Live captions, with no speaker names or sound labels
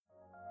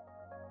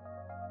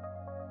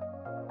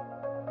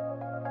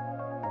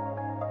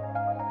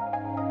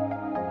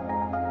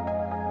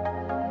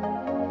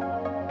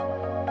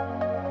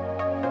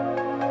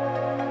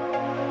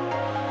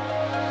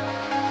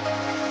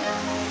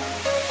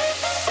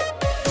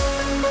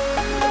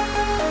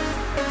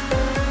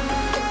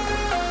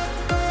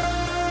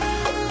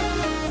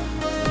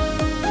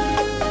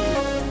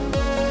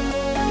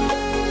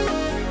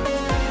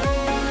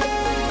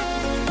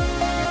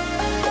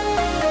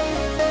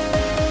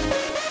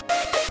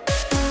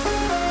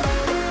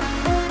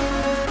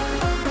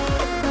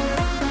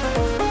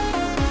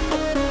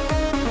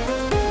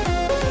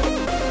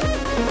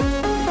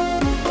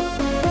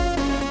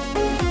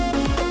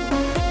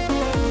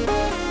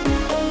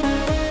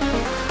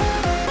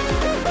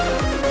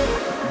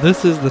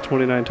This is the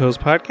 29 Toes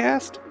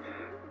Podcast.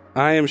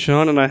 I am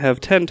Sean and I have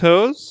 10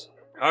 toes.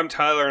 I'm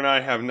Tyler and I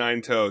have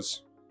 9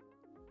 toes.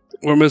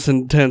 We're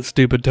missing 10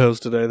 stupid toes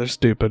today. They're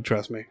stupid,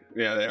 trust me.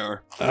 Yeah, they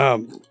are.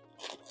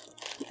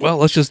 Well,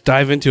 let's just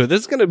dive into it.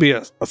 This is going to be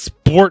a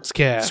sports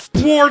cast.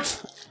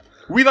 Sports!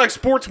 We like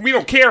sports and we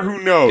don't care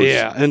who knows.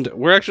 Yeah, and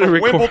we're actually From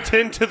recording...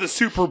 Wimbledon to the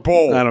Super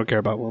Bowl. I don't care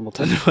about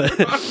Wimbledon.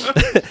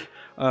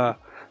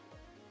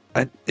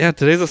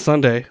 Today's a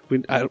Sunday.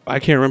 I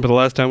can't remember the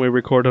last time we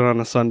recorded on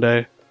a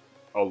Sunday.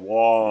 A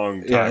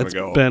long time It's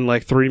ago. been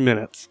like 3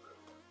 minutes.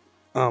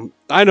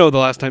 I know the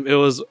last time it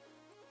was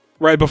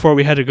right before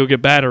we had to go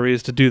get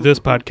batteries to do this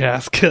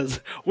podcast because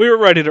we were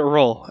ready to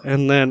roll,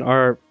 and then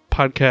our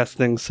podcast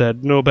thing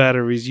said no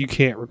batteries, you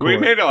can't record. We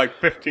made it like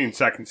 15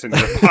 seconds into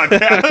the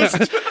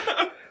podcast.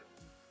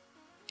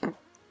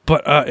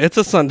 But it's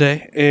a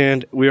Sunday,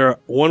 and we are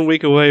 1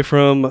 week away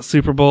from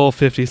Super Bowl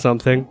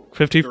 50-something.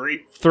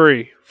 53.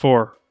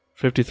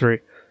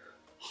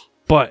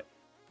 But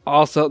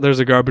also, there's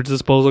a garbage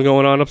disposal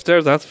going on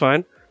upstairs. That's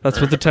fine.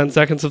 That's what the 10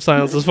 seconds of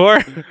silence is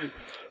for.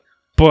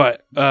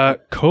 But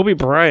Kobe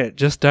Bryant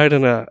just died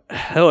in a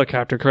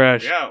helicopter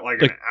crash. Yeah,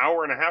 like an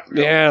hour and a half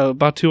ago. Yeah,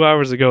 about 2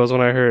 hours ago is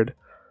when I heard.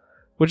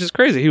 Which is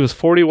crazy. He was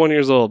 41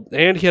 years old,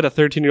 and he had a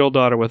 13-year-old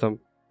daughter with him.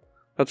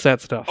 That's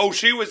sad stuff. Oh,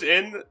 she was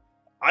in...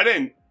 I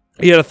didn't...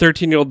 He had a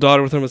 13-year-old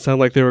daughter with him. It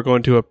sounded like they were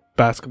going to a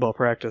basketball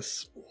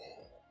practice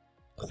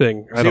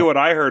thing. What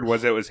I heard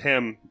was it was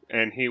him,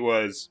 and he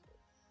was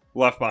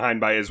left behind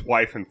by his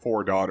wife and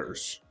 4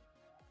 daughters.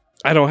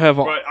 I don't have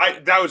all...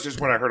 But that was just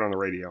what I heard on the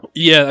radio.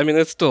 Yeah, I mean,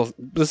 this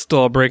is still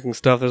all breaking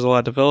stuff. There's a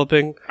lot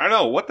developing. I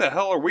know. What the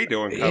hell are we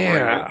doing?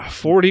 Yeah,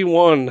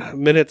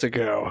 41 minutes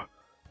ago.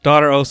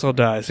 Daughter also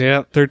dies.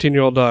 Yeah,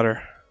 13-year-old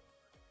daughter.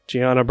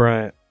 Gianna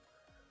Bryant.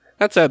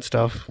 That's sad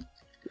stuff.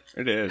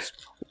 It is.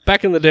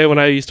 Back in the day when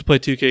I used to play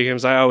 2K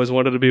games, I always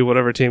wanted to be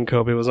whatever team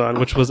Kobe was on,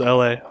 which was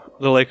LA.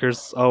 The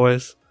Lakers,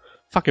 always.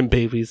 Fucking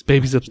babies.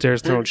 Babies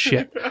upstairs throwing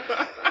shit.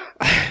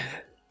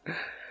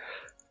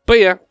 But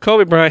yeah,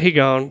 Kobe Bryant, he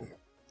gone.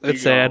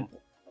 It's sad.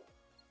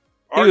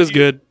 He was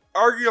good.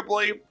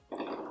 Arguably,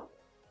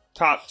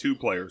 top 2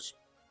 players.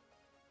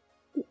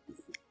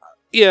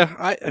 Yeah,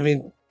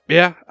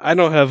 I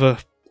don't have a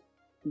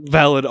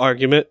valid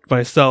argument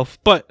myself,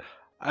 but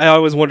I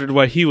always wondered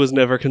why he was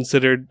never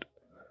considered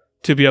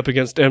to be up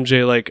against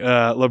MJ like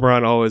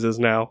LeBron always is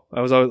now.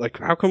 I was always like,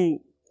 how come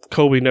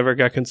Kobe never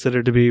got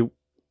considered to be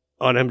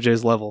on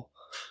MJ's level?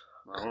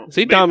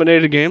 He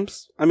dominated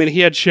games. I mean,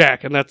 he had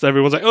Shaq, and that's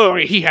everyone's like, oh,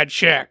 he had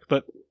Shaq,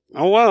 but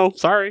oh well,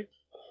 sorry.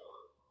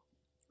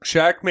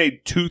 Shaq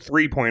made 2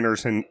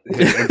 3-pointers in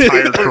his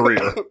entire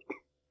career.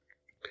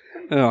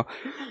 Oh,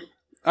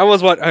 I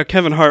was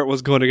Kevin Hart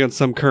was going against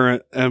some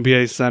current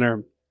NBA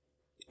center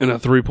in a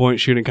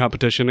 3-point shooting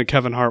competition, and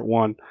Kevin Hart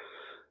won.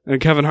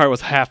 And Kevin Hart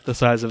was half the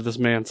size of this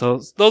man,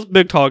 so those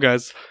big tall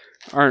guys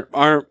aren't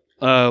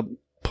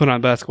put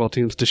on basketball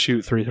teams to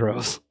shoot 3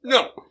 throws.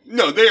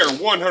 No, they are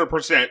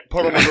 100%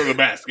 put them under the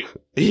basket.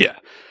 Yeah,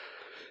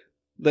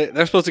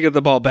 they're supposed to get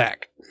the ball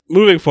back.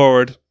 Moving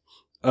forward,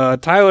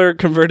 Tyler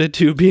converted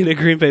to being a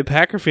Green Bay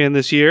Packer fan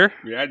this year.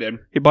 Yeah, I did.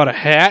 He bought a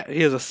hat.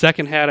 He has a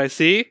second hat, I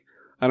see.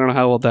 I don't know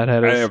how old that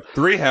hat is. I have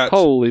 3 hats.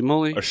 Holy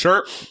moly. A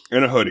shirt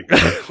and a hoodie.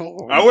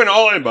 I went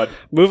all in, bud.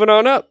 Moving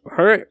on up.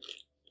 All right.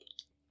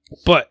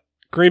 But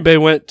Green Bay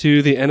went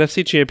to the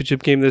NFC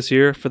Championship game this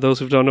year, for those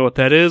who don't know what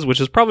that is, which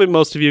is probably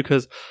most of you,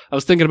 because I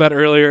was thinking about it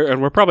earlier,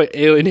 and we're probably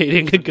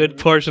alienating a good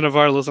portion of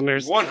our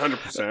listeners.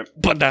 100%.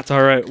 But that's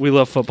all right. We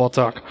love football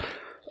talk.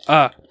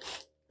 That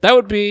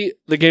would be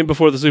the game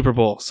before the Super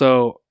Bowl.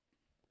 So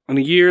in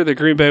a year that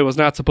Green Bay was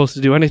not supposed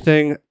to do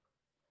anything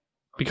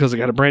because they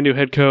got a brand new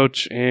head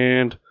coach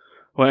and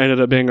what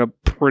ended up being a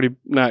pretty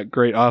not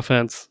great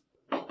offense,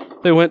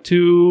 they went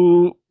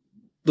to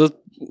the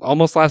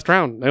almost last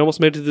round. They almost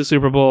made it to the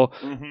Super Bowl.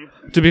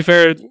 Mm-hmm. To be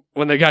fair,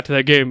 when they got to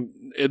that game,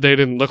 they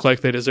didn't look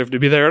like they deserved to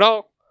be there at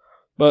all.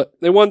 But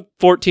they won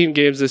 14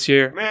 games this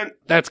year. Man,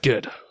 that's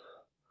good.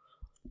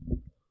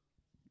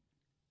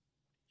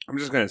 I'm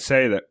just going to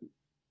say that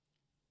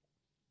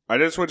I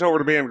did switch over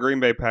to being a Green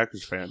Bay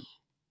Packers fan.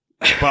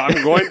 But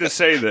I'm going to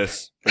say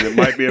this, and it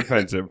might be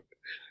offensive.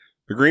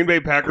 The Green Bay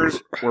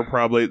Packers were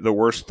probably the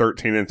worst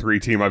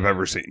 13-3 team I've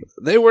ever seen.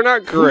 They were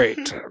not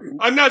great.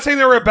 I'm not saying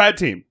they were a bad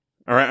team.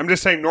 All right, I'm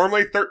just saying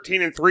normally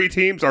 13-3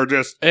 teams are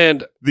just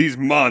these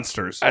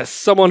monsters. As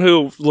someone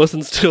who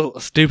listens to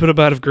a stupid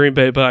amount of Green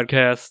Bay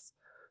podcasts,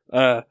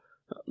 my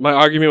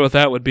argument with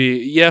that would be,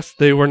 yes,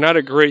 they were not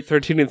a great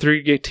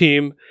 13-3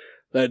 team.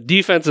 The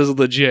defense is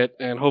legit,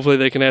 and hopefully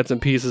they can add some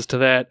pieces to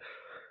that.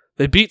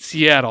 They beat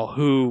Seattle,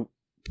 who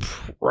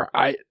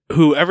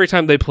every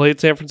time they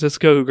played San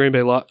Francisco, who Green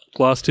Bay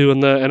lost to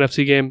in the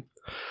NFC game,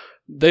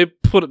 it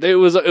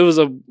was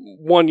a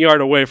 1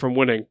 yard away from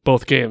winning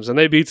both games, and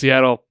they beat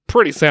Seattle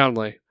pretty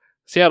soundly.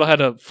 Seattle had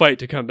to fight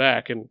to come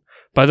back, and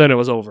by then it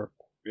was over.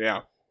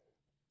 Yeah.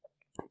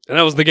 And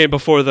that was the game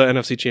before the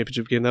NFC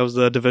Championship game. That was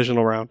the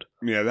divisional round.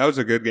 Yeah, that was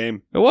a good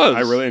game. It was.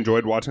 I really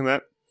enjoyed watching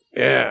that.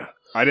 Yeah.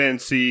 I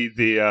didn't see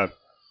the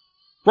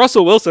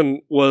Russell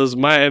Wilson was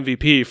my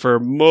MVP for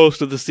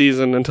most of the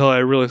season until I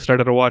really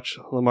started to watch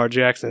Lamar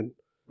Jackson.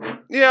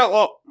 Yeah,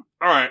 well,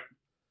 all right.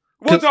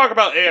 We'll talk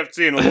about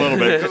AFC in a little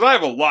bit because I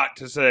have a lot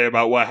to say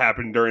about what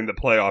happened during the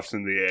playoffs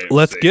in the AFC.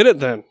 Let's get it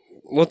then.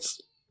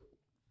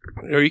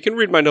 Or you can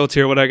read my notes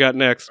here. What I got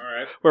next? All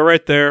right. We're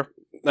right there.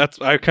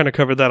 I kind of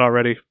covered that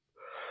already.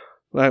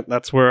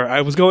 That's where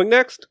I was going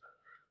next.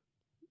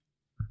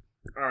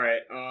 All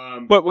right.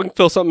 But we can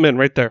fill something in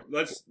right there.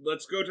 Let's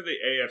go to the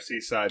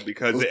AFC side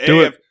because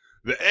the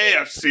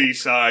AFC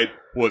side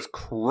was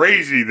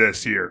crazy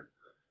this year.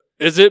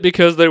 Is it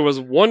because there was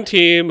one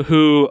team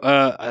who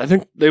I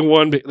think they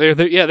won?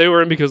 They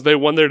were in because they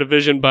won their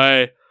division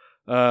by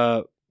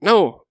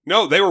No,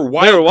 they were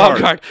wild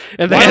card.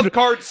 And wild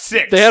card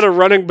 6. They had a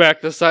running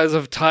back the size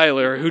of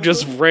Tyler who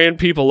just ran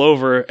people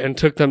over and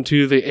took them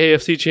to the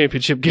AFC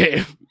Championship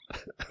game.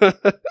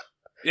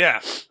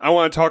 Yeah, I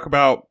want to talk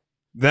about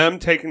them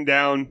taking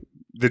down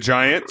the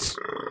Giants,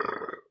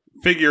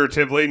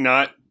 figuratively,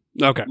 not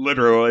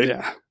literally.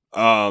 Yeah.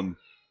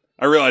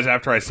 I realized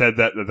after I said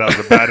that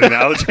was a bad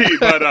analogy,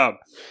 but I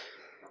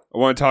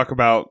want to talk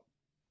about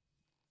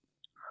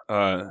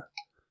the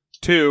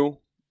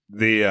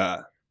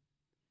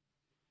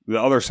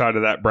other side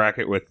of that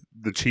bracket with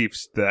the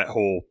Chiefs that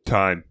whole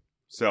time.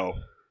 So,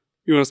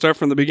 you want to start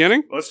from the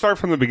beginning? Let's start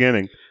from the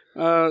beginning.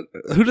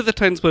 Who did the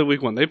Titans play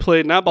week 1? They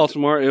played not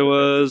Baltimore. It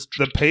was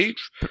the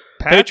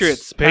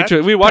Patriots.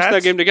 We watched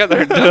that game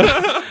together.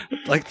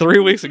 Like 3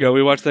 weeks ago,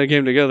 we watched that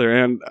game together,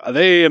 and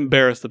they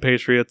embarrassed the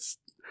Patriots.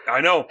 I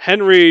know.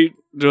 Henry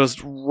just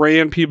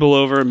ran people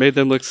over and made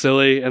them look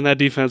silly, and that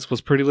defense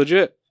was pretty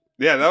legit.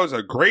 Yeah, that was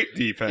a great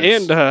defense.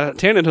 And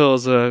Tannehill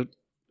is a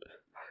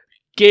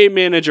game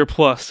manager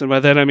plus, and by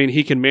that I mean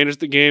he can manage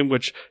the game,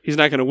 which he's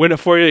not going to win it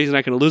for you, he's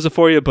not going to lose it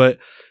for you, but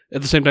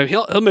at the same time,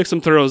 he'll make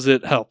some throws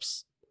that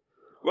helps.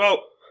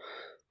 Well,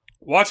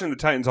 watching the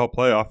Titans all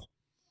playoff,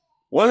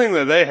 one thing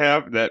that they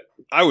have that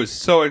I was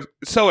so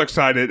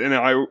excited, and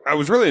I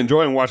was really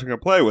enjoying watching them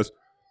play, was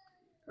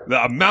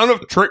the amount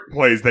of trick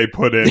plays they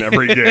put in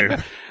every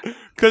game.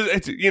 Because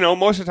it's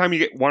most of the time you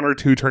get 1 or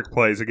 2 trick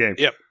plays a game.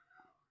 Yep.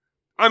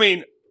 I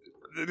mean,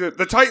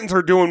 the Titans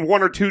are doing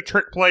 1 or 2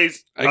 trick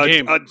plays a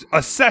game,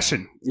 a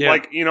session, yeah.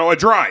 like a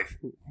drive.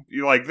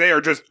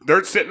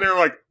 They're sitting there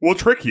like, we'll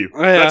trick you.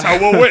 Oh, yeah. That's how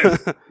we'll win.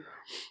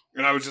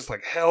 And I was just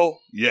like,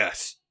 hell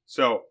yes.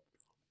 So,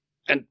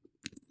 and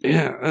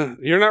yeah,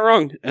 you're not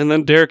wrong. And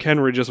then Derrick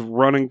Henry just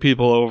running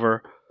people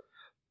over.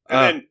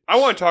 And then I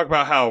want to talk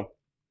about how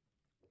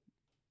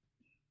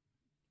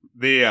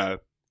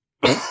the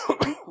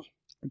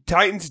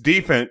Titans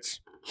defense,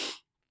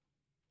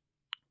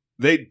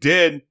 they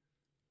did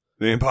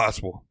the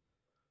impossible.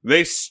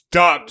 They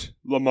stopped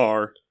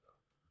Lamar.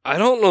 I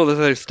don't know that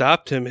they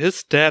stopped him.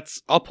 His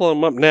stats, I'll pull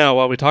him up now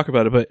while we talk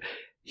about it, but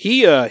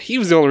he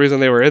was the only reason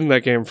they were in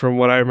that game from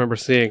what I remember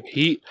seeing.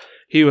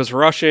 He was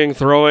rushing,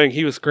 throwing,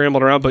 he was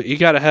scrambling around, but you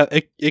gotta have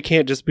it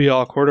can't just be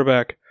all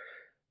quarterback.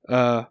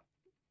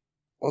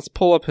 Let's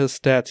pull up his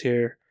stats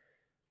here.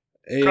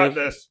 Cut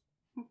this.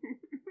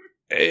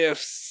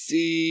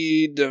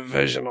 AFC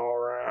divisional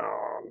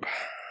round.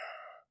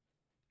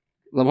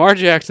 Lamar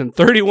Jackson,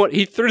 31.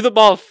 He threw the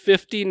ball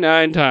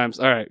 59 times.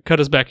 All right, cut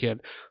us back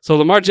in. So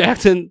Lamar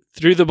Jackson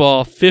threw the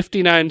ball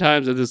 59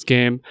 times in this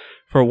game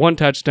for 1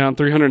 touchdown,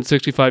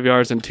 365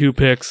 yards, and 2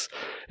 picks.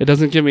 It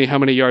doesn't give me how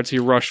many yards he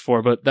rushed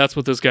for, but that's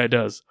what this guy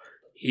does.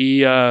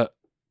 He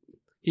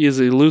is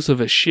elusive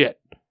as shit.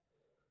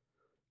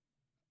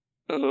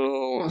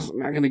 Oh, it's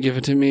not going to give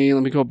it to me.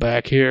 Let me go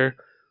back here.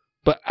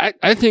 But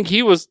I think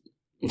he was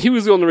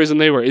the only reason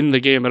they were in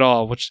the game at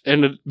all, which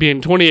ended being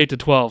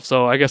 28-12.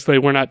 So I guess they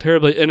were not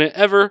terribly in it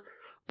ever.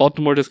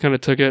 Baltimore just kind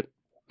of took it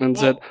and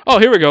said, "Oh,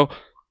 here we go."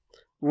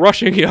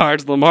 Rushing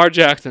yards, Lamar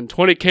Jackson,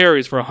 20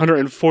 carries for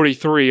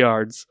 143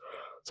 yards.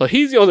 So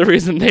he's the only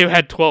reason they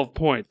had 12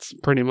 points,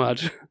 pretty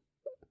much.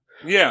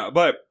 Yeah,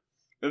 but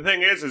the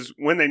thing is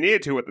when they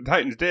needed to, what the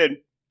Titans did,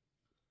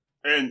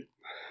 and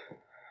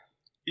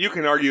you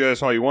can argue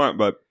this all you want,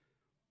 but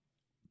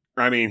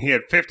I mean, he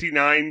had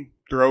 59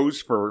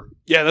 throws for...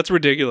 Yeah, that's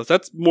ridiculous.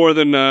 That's more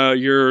than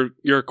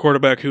your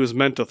quarterback who is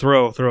meant to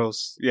throw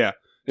throws. Yeah.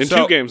 In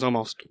 2 games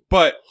almost.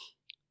 But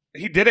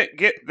he didn't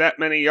get that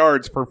many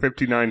yards for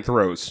 59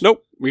 throws.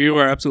 Nope. You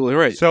are absolutely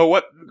right. So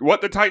what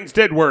the Titans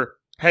did were,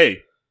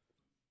 hey,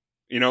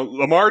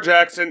 Lamar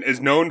Jackson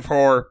is known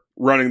for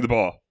running the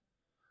ball.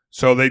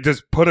 So they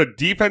just put a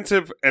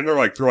defensive, and they're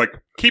like,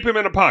 keep him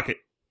in a pocket.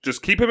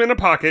 Just keep him in a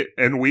pocket,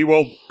 and we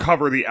will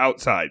cover the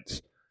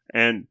outsides.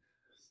 And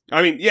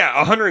I mean, yeah,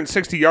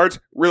 160 yards,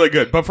 really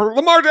good. But for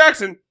Lamar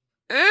Jackson,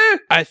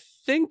 I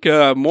think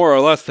more or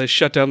less they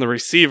shut down the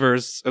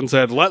receivers and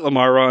said, let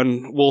Lamar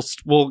run. We'll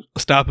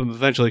stop him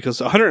eventually, because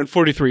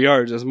 143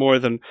 yards is more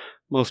than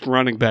most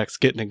running backs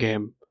get in a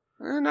game.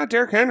 Not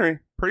Derrick Henry.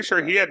 Pretty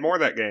sure he had more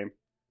that game.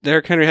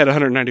 Derrick Henry had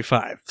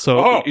 195.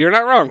 So you're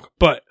not wrong.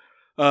 But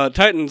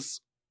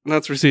Titans,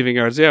 that's receiving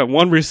yards. Yeah,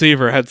 one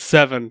receiver had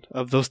 7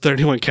 of those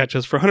 31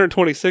 catches for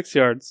 126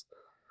 yards.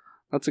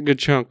 That's a good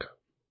chunk.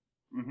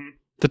 Mm-hmm.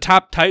 The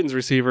top Titans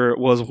receiver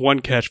was 1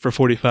 catch for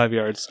 45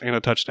 yards and a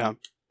touchdown.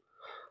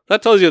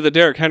 That tells you that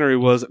Derrick Henry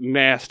was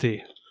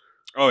nasty.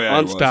 Oh, yeah.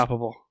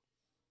 Unstoppable.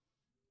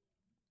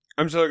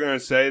 I'm still going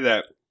to say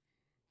that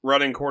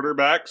running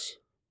quarterbacks,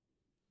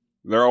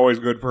 they're always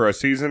good for a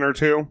season or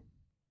two.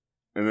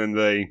 And then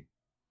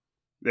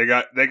they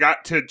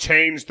got to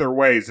change their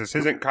ways. This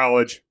isn't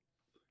college.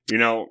 You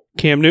know,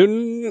 Cam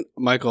Newton,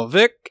 Michael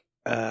Vick,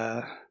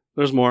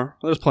 there's more.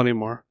 There's plenty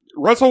more.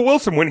 Russell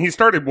Wilson, when he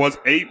started, was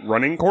a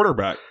running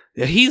quarterback.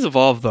 Yeah, he's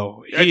evolved,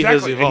 though. He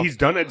has evolved. He's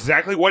done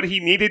exactly what he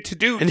needed to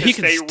do and to he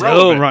stay can still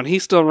relevant. run. He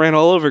still ran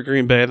all over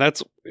Green Bay.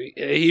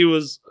 He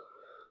was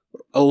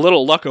a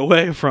little luck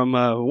away from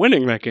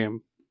winning that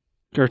game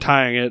or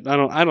tying it.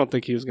 I don't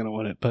think he was going to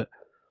win it, but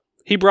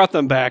he brought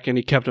them back and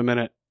he kept them in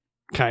it,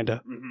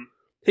 kinda. Mm-hmm.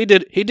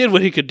 He did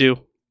what he could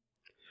do.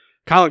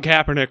 Colin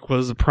Kaepernick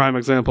was a prime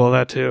example of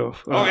that too.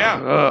 Oh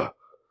yeah,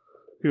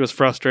 he was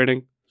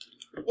frustrating.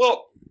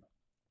 Well,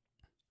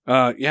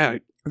 yeah.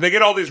 They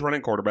get all these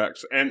running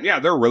quarterbacks, and yeah,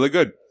 they're really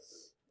good.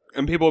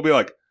 And people will be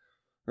like,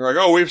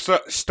 oh, we've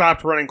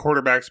stopped running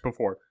quarterbacks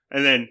before.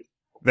 And then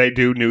they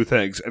do new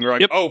things. And they're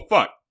like, oh,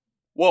 fuck.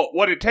 Well,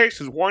 what it takes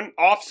is one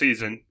off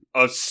season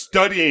of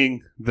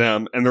studying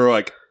them, and they're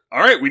like, all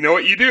right, we know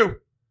what you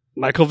do.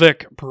 Michael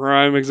Vick,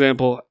 prime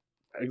example.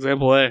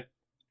 Example A.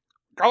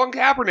 Colin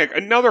Kaepernick,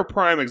 another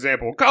prime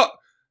example.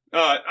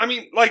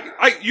 Every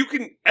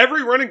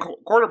running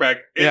quarterback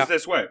is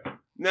this way.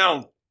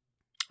 Now,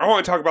 I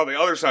want to talk about the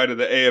other side of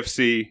the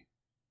AFC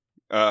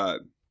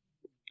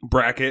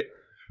bracket,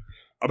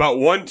 about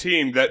one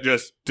team that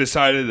just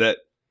decided that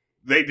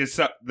they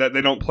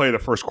don't play the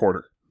first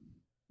quarter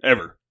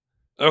ever.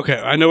 Okay,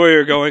 I know where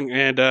you're going,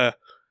 and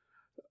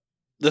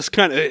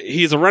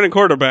he's a running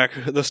quarterback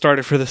that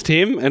started for this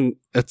team, and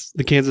it's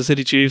the Kansas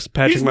City Chiefs.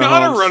 Patrick Mahomes. He's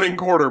not a running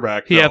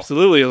quarterback. He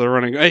absolutely is a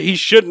running. He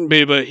shouldn't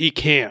be, but he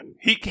can.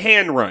 He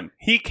can run,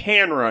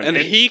 and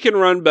he can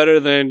run better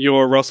than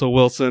your Russell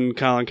Wilson,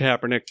 Colin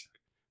Kaepernick.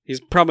 He's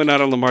probably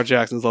not on Lamar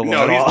Jackson's level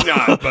at all. No, he's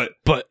not,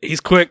 but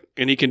he's quick,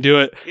 and he can do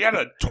it. He had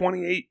a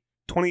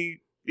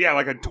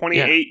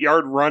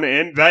 28-yard run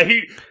in that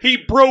he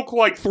broke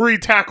like 3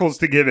 tackles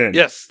to get in.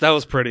 Yes, that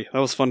was pretty. That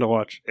was fun to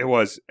watch. It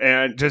was.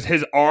 And just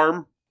his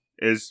arm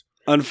is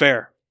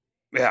unfair.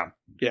 Yeah.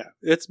 Yeah.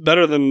 It's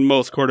better than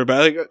most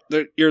quarterbacks.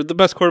 You're the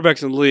best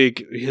quarterbacks in the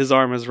league. His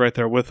arm is right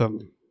there with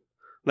him.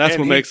 That's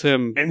what makes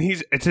him. And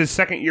it's his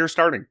second year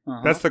starting. Uh-huh.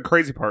 That's the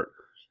crazy part.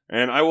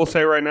 And I will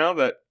say right now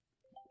that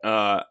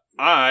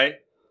I,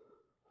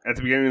 at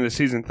the beginning of the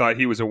season, thought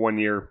he was a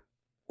 1-year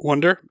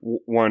wonder.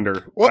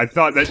 I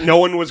thought that no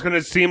one was going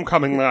to see him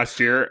coming last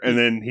year, and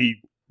then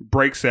he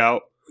breaks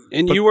out.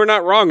 And you were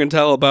not wrong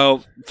until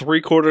about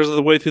 3/4 of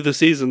the way through the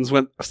season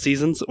when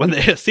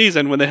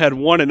they had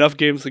won enough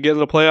games to get into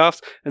the playoffs,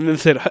 and then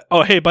said,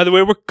 "Oh, hey, by the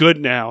way, we're good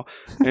now."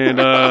 And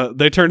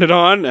they turned it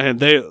on, and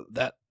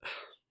that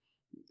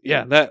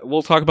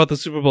we'll talk about the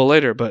Super Bowl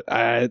later, but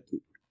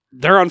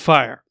they're on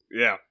fire.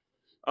 Yeah.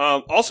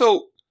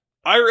 Also,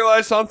 I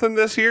realized something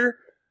this year.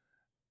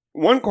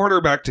 One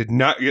quarterback did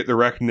not get the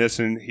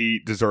recognition he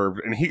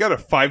deserved, and he got a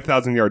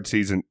 5,000-yard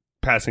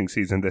passing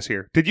season this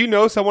year. Did you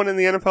know someone in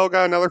the NFL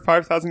got another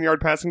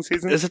 5,000-yard passing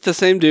season? Is it the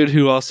same dude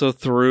who also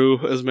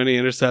threw as many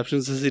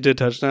interceptions as he did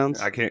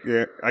touchdowns? I don't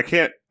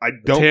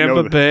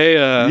Tampa know. Bay.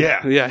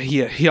 Yeah.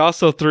 He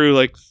also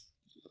threw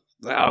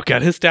oh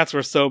god, his stats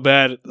were so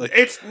bad.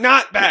 It's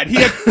not bad. He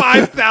had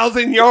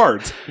 5,000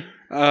 yards.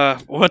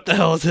 What the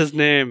hell is his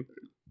name?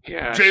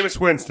 Gosh. Jameis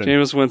Winston.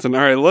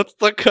 All right, let's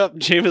look up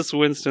Jameis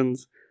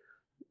Winston's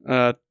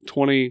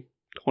 2020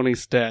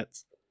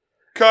 stats.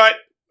 Cut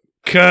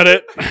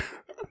it.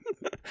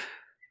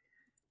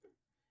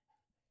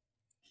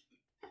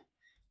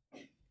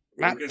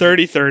 Not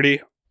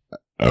 30-30.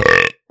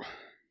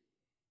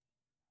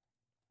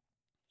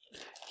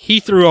 He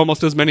threw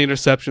almost as many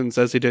interceptions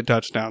as he did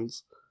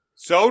touchdowns.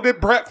 So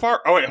did Brett Favre.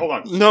 Oh, wait, hold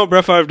on. No,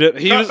 Brett Favre did.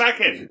 He was back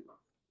in.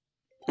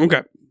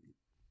 Okay.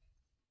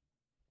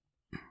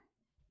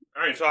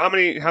 All right, so how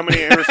many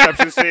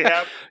interceptions did he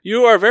have?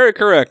 You are very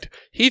correct.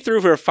 He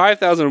threw for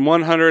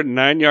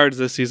 5,109 yards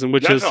this season,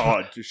 which is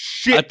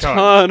a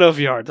ton of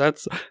yards.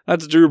 That's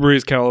Drew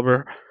Brees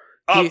caliber.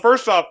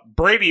 First off,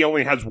 Brady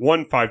only has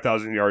one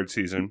 5,000-yard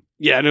season.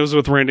 Yeah, and it was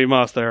with Randy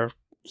Moss there.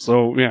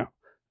 So, yeah.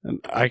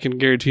 And I can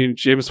guarantee you,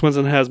 Jameis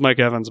Winston has Mike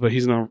Evans, but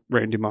he's no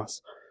Randy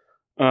Moss.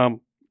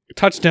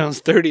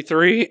 Touchdowns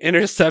 33,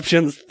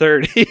 interceptions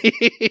 30.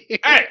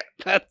 Hey!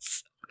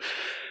 That's...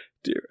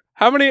 Dear.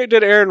 How many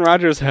did Aaron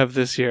Rodgers have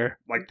this year?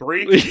 Like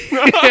 3?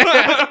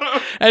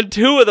 And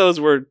 2 of those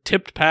were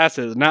tipped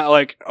passes, not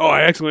like,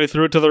 I accidentally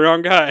threw it to the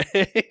wrong guy.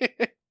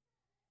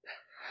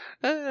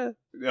 Oh,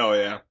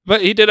 yeah.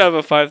 But he did have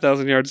a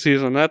 5,000-yard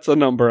season. That's a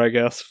number, I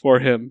guess, for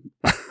him.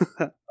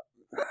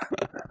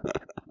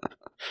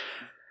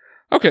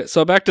 Okay,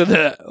 so back to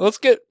that. Let's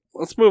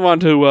move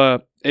on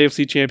to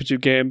AFC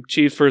Championship game.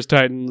 Chiefs versus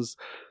Titans.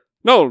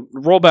 No,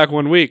 roll back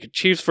 1 week.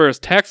 Chiefs versus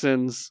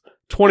Texans.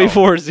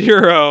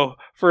 24-0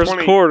 first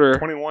quarter.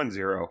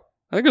 21-0.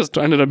 I think it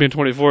ended up being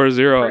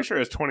 24-0. Pretty sure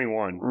it's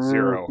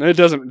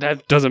 21-0.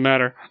 That doesn't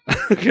matter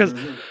because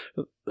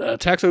the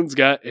Texans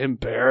got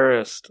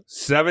embarrassed.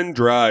 7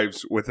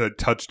 drives with a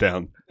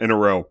touchdown in a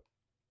row.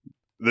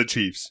 The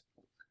Chiefs.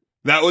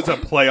 That was a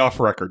playoff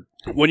record.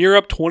 When you're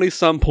up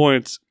 20-some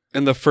points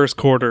in the first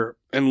quarter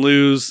and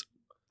lose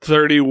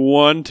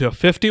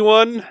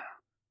 31-51,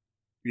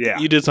 yeah,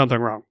 you did something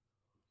wrong.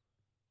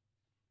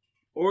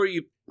 Or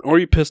you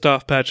pissed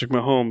off Patrick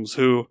Mahomes,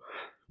 who...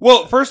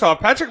 Well, first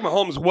off, Patrick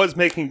Mahomes was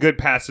making good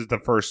passes the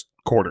first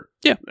quarter.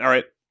 Yeah. All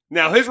right.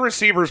 Now, his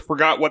receivers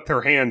forgot what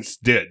their hands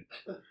did.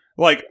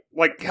 Like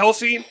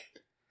Kelsey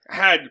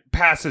had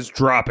passes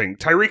dropping.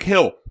 Tyreek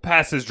Hill,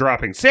 passes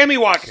dropping. Sammy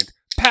Watkins,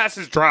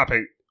 passes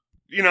dropping.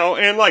 You know,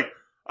 and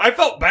I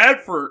felt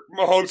bad for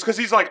Mahomes because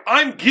he's like,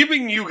 I'm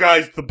giving you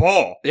guys the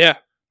ball. Yeah.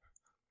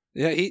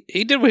 Yeah,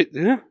 he did what...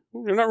 Yeah,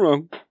 you're not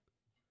wrong.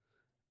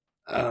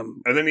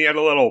 And then he had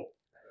a little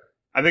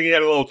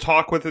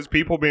talk with his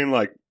people being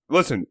like,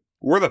 listen,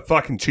 we're the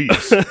fucking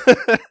Chiefs.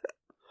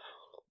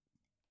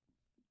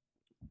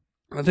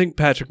 I think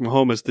Patrick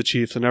Mahomes is the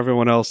Chiefs and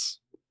everyone else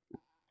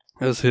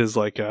is his,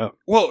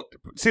 Well,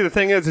 see, the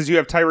thing is you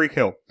have Tyreek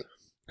Hill,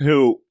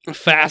 who...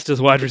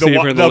 fastest wide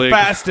receiver in the league. The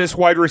fastest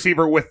wide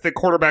receiver with the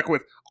quarterback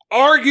with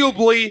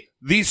arguably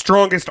the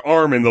strongest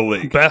arm in the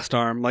league. Best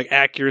arm,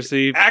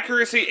 accuracy.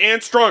 Accuracy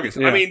and strongest.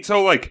 Yeah. I mean,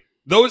 so,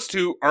 those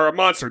two are a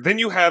monster. Then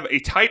you have a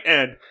tight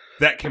end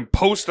that can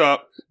post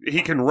up.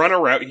 He can run a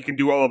route. He can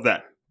do all of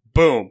that.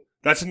 Boom.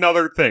 That's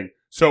another thing.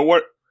 So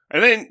what?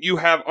 And then you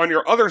have on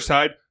your other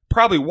side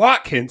probably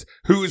Watkins,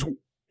 who's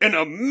an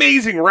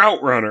amazing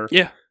route runner.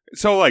 Yeah.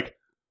 So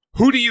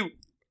who do you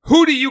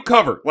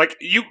cover?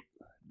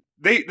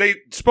 They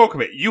spoke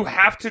of it. You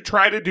have to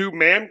try to do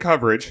man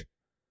coverage.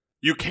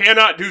 You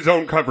cannot do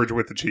zone coverage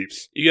with the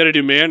Chiefs. You got to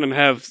do man and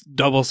have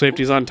double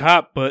safeties on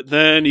top, but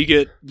then you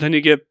get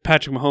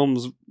Patrick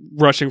Mahomes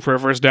rushing for a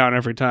first down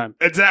every time.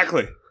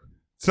 Exactly.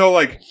 So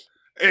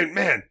and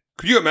man,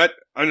 could you imagine?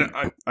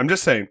 I'm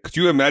just saying, could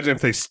you imagine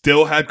if they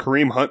still had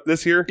Kareem Hunt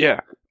this year? Yeah.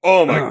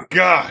 Oh my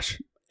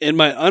gosh. In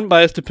my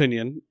unbiased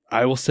opinion,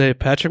 I will say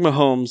Patrick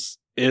Mahomes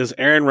is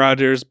Aaron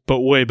Rodgers,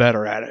 but way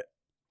better at it.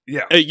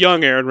 Yeah. A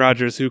young Aaron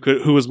Rodgers who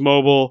was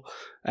mobile,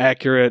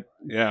 accurate,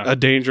 a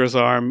dangerous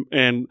arm,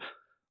 and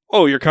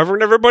you're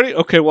covering everybody?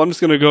 Okay, well I'm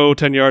just gonna go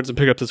 10 yards and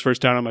pick up this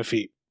first down on my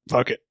feet.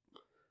 Fuck it.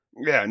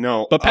 Yeah,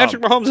 no. But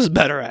Patrick Mahomes is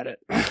better at it.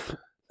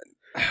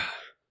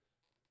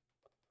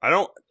 I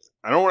don't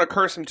want to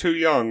curse him too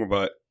young,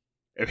 but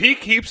if he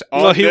keeps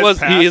on he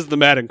is the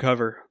Madden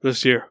cover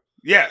this year.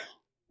 Yeah.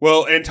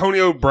 Well,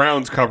 Antonio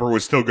Brown's cover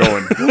was still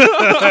going.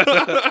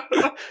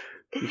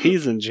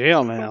 He's in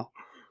jail now.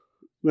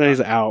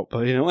 He's out,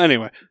 but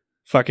anyway.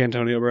 Fuck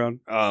Antonio Brown.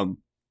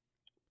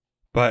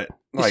 But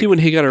you see when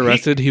he got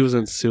arrested, he was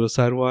in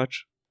Suicide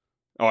Watch?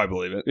 Oh, I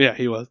believe it. Yeah,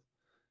 he was.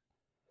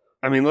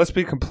 I mean, let's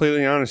be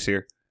completely honest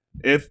here.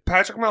 If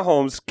Patrick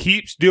Mahomes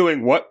keeps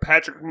doing what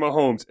Patrick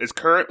Mahomes is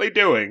currently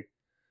doing,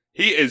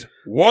 he is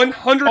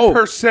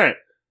 100%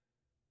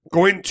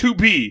 going to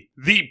be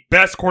the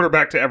best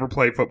quarterback to ever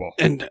play football.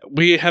 And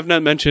we have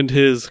not mentioned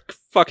his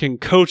fucking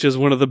coach is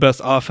one of the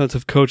best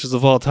offensive coaches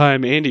of all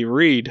time, Andy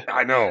Reid.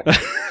 I know.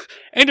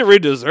 Andy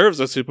Reid deserves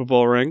a Super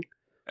Bowl ring.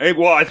 Hey,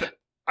 well,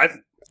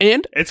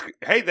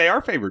 hey, they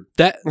are favored.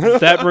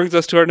 That brings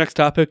us to our next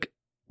topic,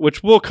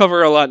 which we'll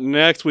cover a lot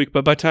next week,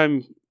 but by the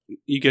time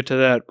you get to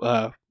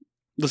that,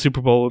 the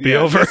Super Bowl will be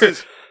over.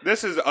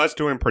 This is us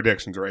doing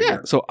predictions right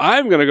here. So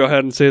I'm going to go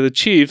ahead and say the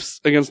Chiefs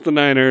against the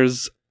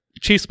Niners.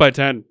 Chiefs by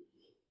 10.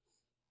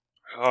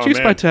 Oh, Chiefs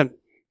by 10.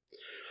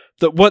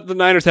 What the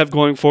Niners have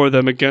going for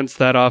them against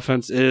that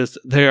offense is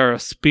they are a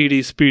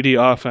speedy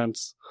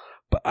offense.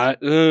 But I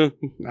don't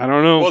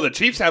know. Well, the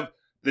Chiefs have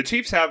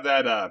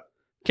that.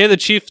 Can the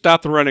Chiefs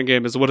stop the running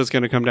game is what it's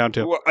going to come down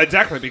to. Well,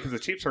 exactly, because the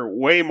Chiefs are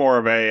way more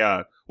of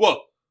a...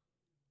 all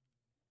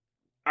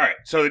right,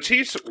 so the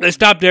Chiefs... They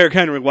stopped Derrick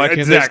Henry. Why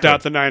can't they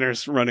stop the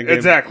Niners running game?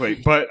 Exactly,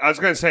 but I was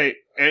going to say,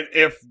 and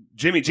if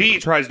Jimmy G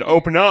tries to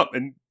open up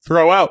and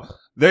throw out,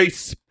 they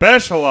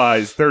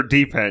specialize their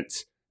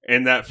defense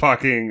in that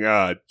fucking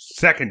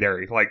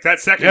secondary. That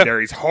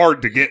secondary is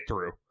hard to get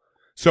through.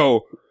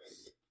 So,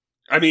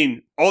 I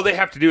mean, all they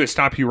have to do is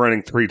stop you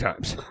running 3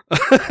 times.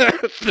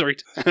 3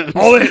 times.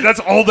 That's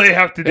all they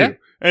have to do. Yeah.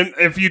 And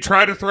if you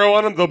try to throw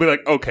on them, they'll be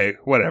like, okay,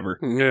 whatever.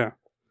 Yeah.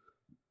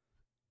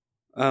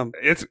 I'm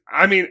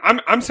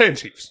saying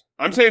Chiefs.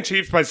 I'm saying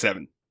Chiefs by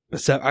 7.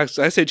 I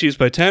say Chiefs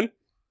by 10,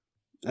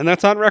 and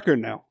that's on record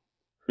now.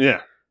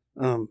 Yeah.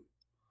 One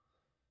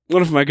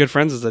of my good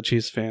friends is a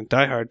Chiefs fan,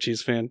 diehard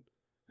Chiefs fan.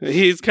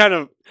 He's kind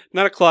of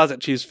not a closet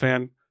Chiefs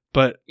fan,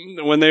 but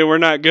when they were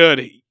not good,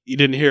 he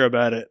didn't hear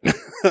about it.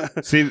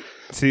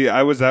 See,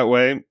 I was that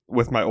way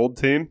with my old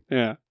team.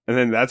 Yeah. And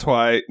then that's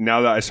why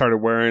now that I started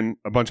wearing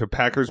a bunch of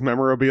Packers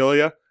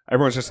memorabilia,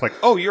 everyone's just like,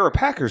 oh, you're a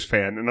Packers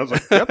fan. And I was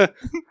like, yep.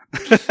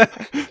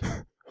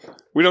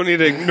 We don't need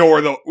to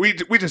ignore we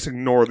just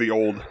ignore the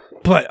old.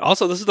 But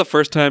also, this is the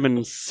first time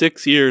in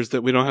 6 years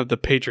that we don't have the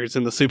Patriots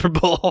in the Super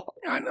Bowl.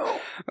 I know.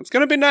 It's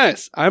going to be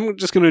nice. I'm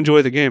just going to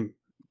enjoy the game.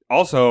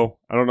 Also,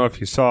 I don't know if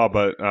you saw,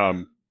 but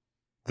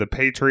the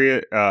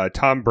Patriot,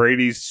 Tom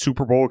Brady's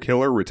Super Bowl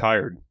killer,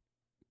 retired.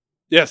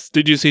 Yes.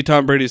 Did you see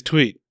Tom Brady's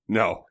tweet?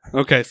 No.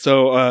 Okay,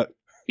 so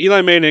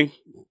Eli Manning.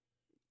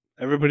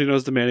 Everybody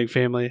knows the Manning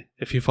family.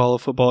 If you follow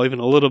football even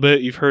a little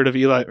bit, you've heard of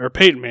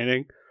Peyton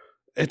Manning.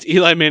 It's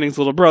Eli Manning's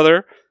little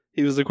brother.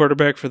 He was the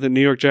quarterback for the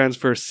New York Giants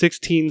for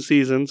 16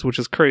 seasons, which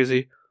is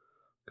crazy,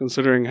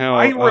 considering how...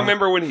 I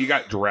remember when he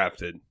got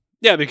drafted.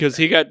 Yeah, because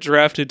he got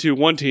drafted to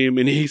one team,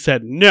 and he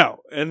said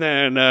no. And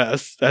then,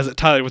 as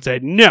Tyler would say,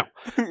 no.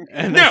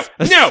 And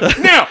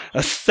No!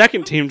 A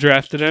second team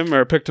drafted him,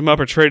 or picked him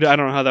up, or traded. I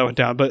don't know how that went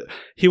down, but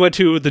he went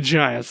to the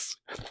Giants,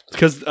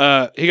 because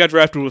he got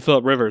drafted with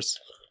Phillip Rivers.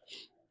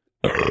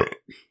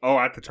 Oh,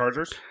 at the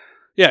Chargers?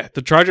 Yeah,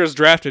 the Chargers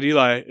drafted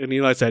Eli, and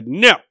Eli said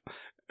no.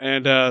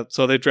 And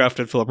so they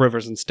drafted Phillip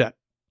Rivers instead.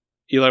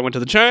 Eli went to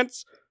the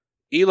Giants.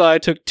 Eli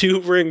took 2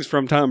 rings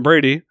from Tom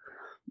Brady,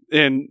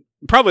 and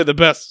probably the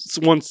best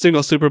one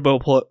single Super Bowl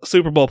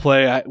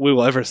play we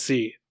will ever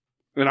see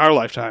in our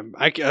lifetime.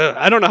 I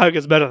don't know how it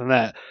gets better than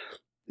that.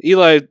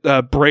 Eli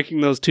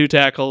breaking those 2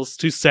 tackles,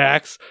 2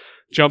 sacks,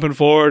 jumping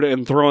forward,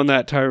 and throwing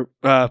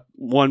that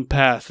one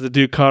pass the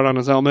dude caught on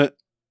his helmet.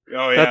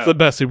 Oh, yeah. That's the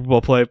best Super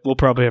Bowl play we'll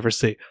probably ever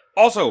see.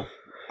 Also,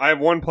 I have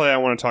one play I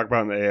want to talk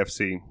about in the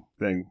AFC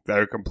thing that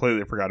I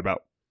completely forgot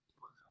about.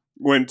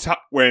 When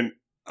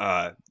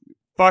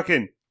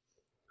fucking...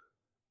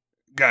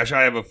 Gosh,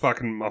 I have a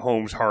fucking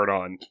Mahomes hard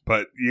on,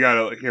 but you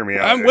gotta hear me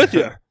out. I'm with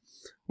you.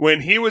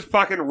 When he was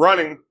fucking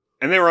running,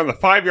 and they were on the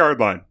 5-yard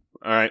line,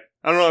 all right?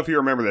 I don't know if you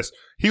remember this.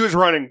 He was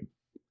running.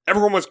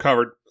 Everyone was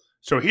covered,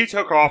 so he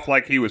took off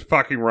like he was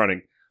fucking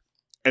running.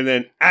 And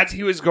then as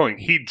he was going,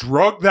 he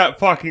drug that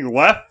fucking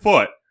left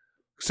foot.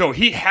 So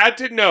he had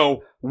to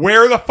know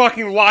where the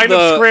fucking line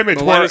of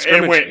scrimmage was.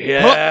 And went,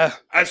 yeah.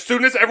 As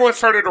soon as everyone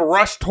started to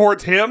rush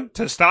towards him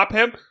to stop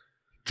him,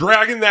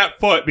 dragging that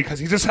foot, because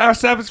he just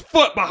has to have his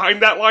foot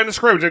behind that line of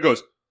scrimmage. And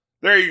goes,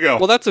 there you go.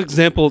 Well, that's an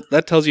example.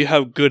 That tells you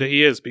how good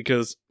he is,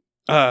 because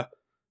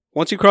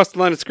once you cross the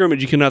line of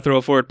scrimmage, you cannot throw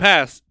a forward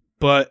pass.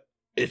 But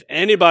if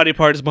anybody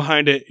parts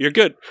behind it, you're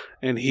good.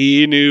 And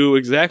he knew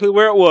exactly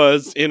where it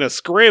was in a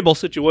scramble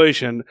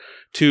situation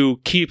to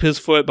keep his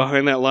foot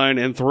behind that line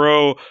and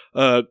throw.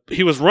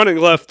 He was running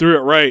left, threw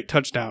it right,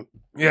 touchdown.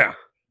 Yeah.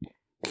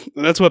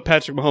 And that's what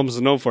Patrick Mahomes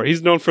is known for.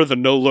 He's known for the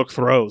no-look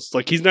throws.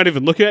 Like, he's not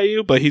even looking at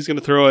you, but he's going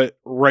to throw it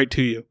right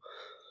to you.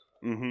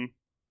 Mm-hmm.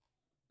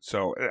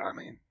 So, I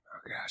mean, oh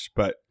gosh.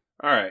 But,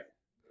 all right.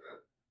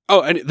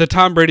 Oh, and the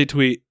Tom Brady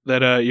tweet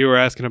that you were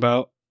asking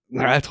about,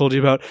 I told you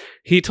about.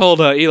 He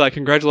told Eli,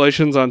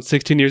 congratulations on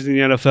 16 years in the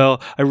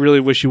NFL. I really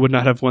wish you would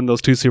not have won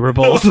those 2 Super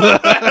Bowls.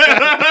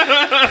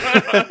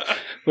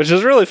 Which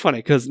is really funny,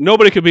 because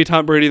nobody could beat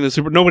Tom Brady in the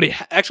Super Bowl.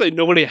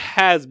 Nobody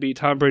has beat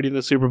Tom Brady in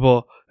the Super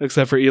Bowl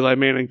except for Eli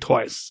Manning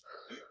twice.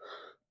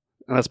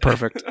 And that's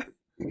perfect.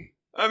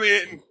 I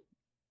mean,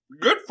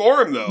 good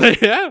for him, though.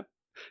 Yeah.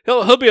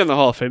 He'll be in the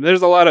Hall of Fame.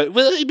 There's a lot of...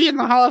 Will he be in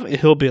the Hall of Fame?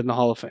 He'll be in the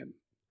Hall of Fame.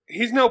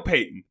 He's no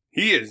Peyton.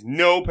 He is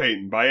no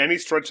Peyton by any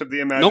stretch of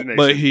the imagination. Nope,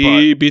 but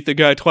he beat the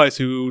guy twice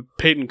who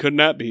Peyton could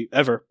not beat,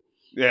 ever.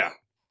 Yeah.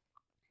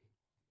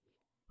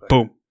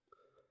 Boom.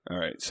 All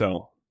right,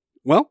 so...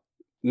 Well,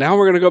 now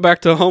we're going to go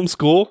back to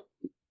homeschool.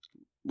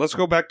 Let's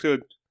go back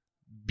to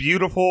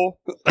beautiful,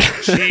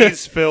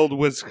 cheese-filled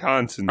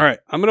Wisconsin. All right,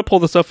 I'm going to pull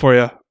this up for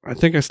you. I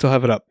think I still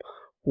have it up.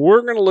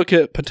 We're going to look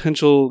at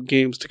potential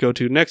games to go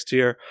to next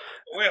year.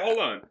 Wait, hold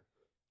on.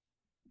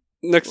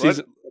 Next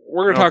season.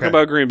 We're going to talk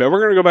about Green Bay. We're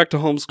going to go back to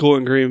homeschool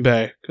in Green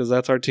Bay, because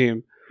that's our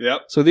team.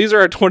 Yep. So these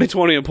are our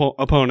 2020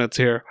 opponents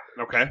here.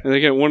 Okay. And they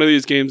get one of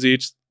these games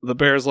each. The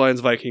Bears, Lions,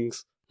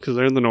 Vikings, because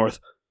they're in the North.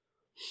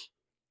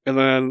 And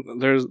then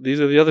these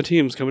are the other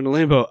teams coming to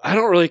Lambeau. I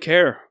don't really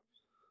care.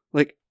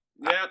 Like,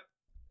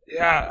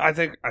 yeah. I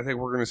think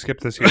we're gonna skip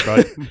this here,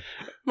 bud.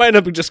 Might end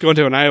up just going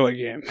to an Iowa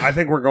game. I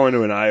think we're going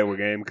to an Iowa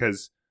game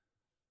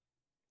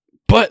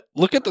But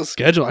look at the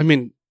schedule. I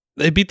mean,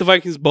 they beat the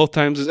Vikings both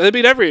times. They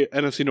beat every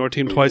NFC North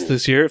team twice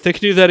this year. If they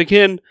can do that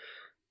again,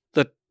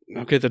 the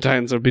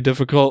Titans would be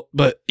difficult.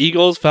 But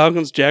Eagles,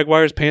 Falcons,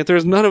 Jaguars,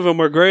 Panthers, none of them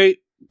were great.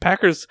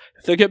 Packers,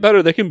 if they get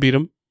better, they can beat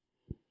them.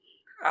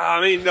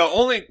 I mean, the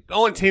only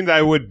team that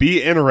I would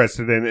be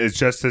interested in is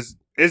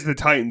the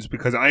Titans,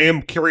 because I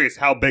am curious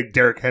how big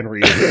Derrick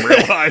Henry is in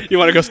real life. You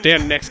want to go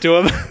stand next to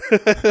him?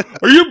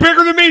 Are you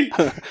bigger than me?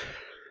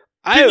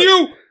 Can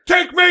you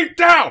take me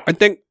down? I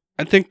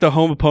think the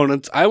home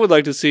opponents, I would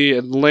like to see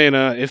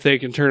Atlanta if they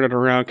can turn it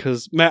around,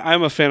 because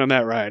I'm a fan of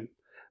Matt Ryan.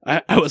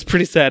 I was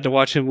pretty sad to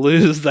watch him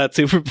lose that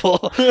Super Bowl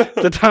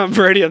to Tom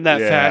Brady in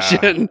that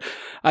fashion.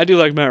 I do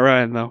like Matt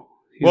Ryan, though.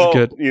 He's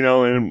good.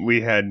 And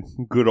we had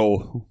good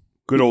old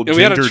and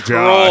Ginger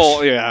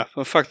Josh. Yeah,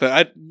 well, fuck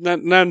that.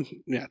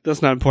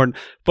 That's not important.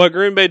 But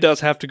Green Bay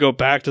does have to go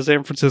back to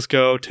San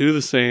Francisco, to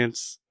the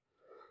Saints.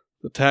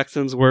 The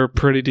Texans were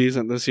pretty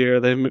decent this year.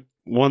 They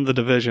won the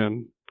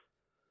division.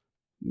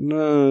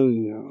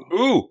 No.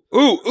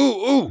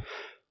 Ooh.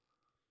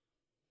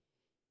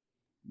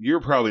 You're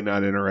probably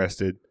not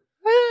interested.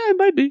 I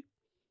might be.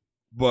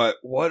 But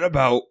what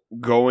about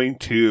going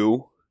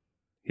to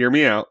hear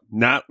me out,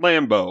 not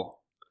Lambeau,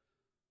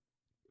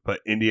 but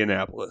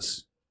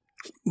Indianapolis.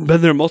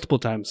 Been there multiple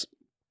times.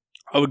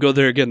 I would go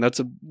there again. That's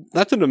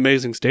an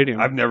amazing stadium.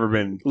 I've never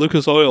been.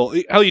 Lucas Oil.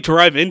 How you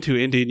drive into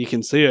Indy and you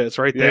can see it. It's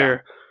right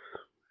there.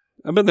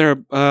 I've been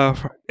there.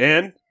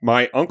 And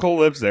my uncle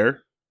lives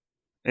there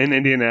in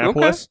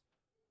Indianapolis. Okay.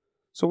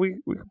 So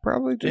we could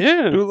probably just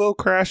do a little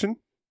crashing.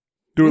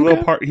 Do a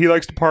little party. He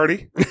likes to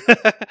party.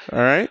 All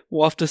right.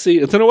 We'll have to see.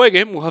 It's an away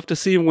game. We'll have to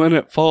see when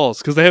it falls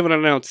because they haven't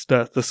announced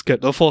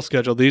the full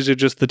schedule. These are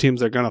just the teams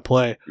they're going to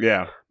play.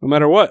 Yeah. No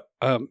matter what.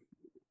 I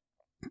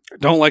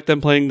don't like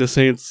them playing the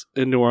Saints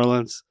in New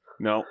Orleans.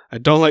 No. I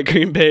don't like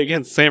Green Bay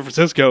against San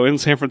Francisco in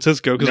San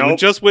Francisco because we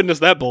just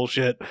witnessed that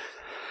bullshit.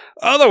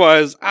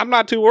 Otherwise, I'm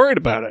not too worried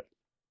about it.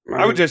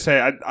 I would just say,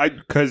 I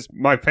because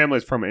my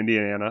family's from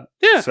Indiana.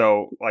 Yeah.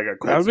 So, like a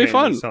that would be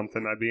fun.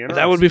 Something I'd be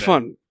interested That would be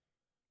fun.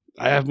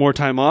 I have more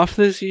time off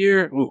this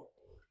year. Ooh,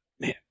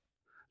 man.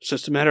 It's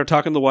just a matter of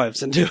talking the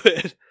wives into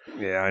it.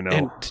 Yeah, I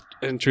know.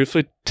 And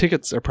truthfully,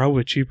 tickets are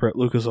probably cheaper at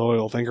Lucas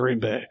Oil than Green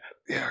Bay.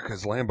 Yeah,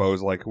 because Lambeau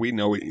is like, we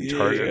know we can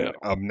charge it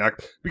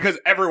because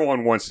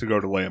everyone wants to go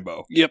to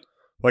Lambeau. Yep.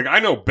 Like, I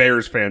know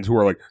Bears fans who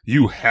are like,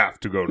 you have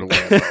to go to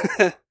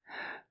Lambeau.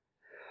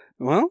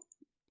 Well,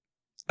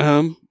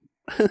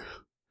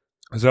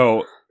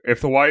 so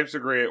if the wives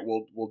agree,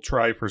 we'll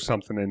try for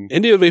something in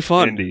Indy would be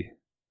fun. Indy.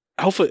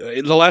 Hopefully,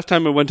 the last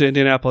time we went to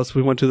Indianapolis,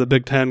 we went to the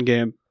Big Ten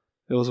game.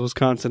 It was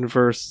Wisconsin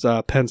versus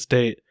Penn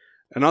State,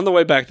 and on the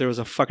way back there was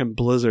a fucking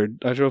blizzard.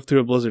 I drove through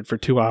a blizzard for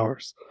 2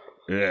 hours.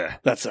 Yeah,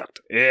 that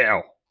sucked.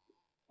 Ew,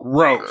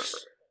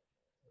 gross.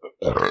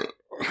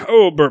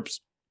 Oh,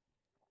 burps.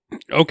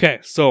 Okay,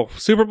 so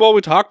Super Bowl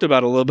we talked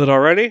about a little bit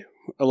already,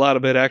 a lot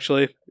of it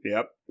actually.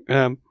 Yep.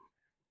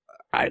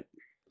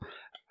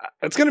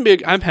 It's gonna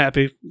be. I'm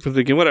happy for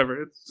the game.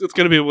 Whatever. It's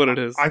gonna be what it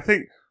is. I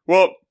think.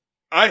 Well,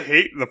 I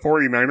hate the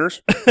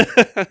 49ers,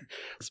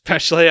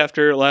 especially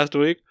after last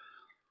week.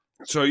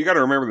 So you got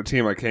to remember the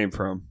team I came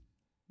from,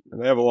 and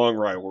they have a long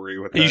rivalry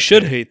with. You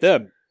should hate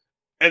them.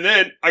 And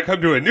then I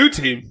come to a new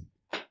team,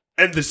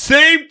 and the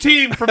same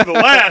team from the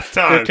last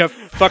time they kept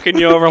fucking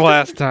you over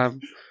last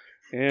time.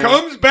 Yeah.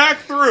 Comes back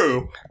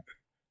through.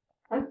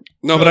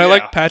 No, but I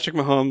like Patrick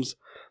Mahomes.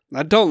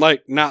 I don't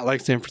not like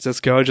San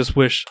Francisco. I just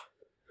wish.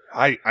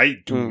 I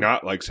do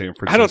not like San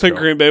Francisco. I don't think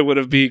Green Bay would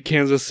have beat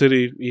Kansas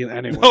City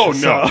anyway. Oh,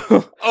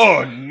 no.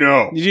 Oh,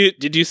 no.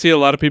 Did you see a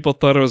lot of people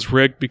thought it was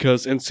rigged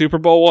because in Super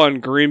Bowl I,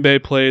 Green Bay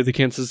played the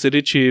Kansas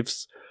City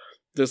Chiefs.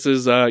 This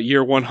is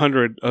year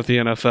 100 of the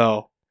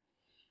NFL.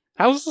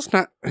 How is this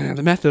not...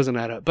 the math doesn't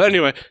add up. But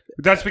anyway...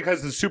 That's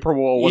because the Super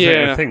Bowl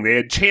wasn't a thing. They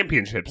had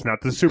championships,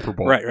 not the Super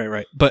Bowl.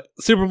 Right. But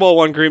Super Bowl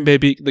I, Green Bay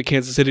beat the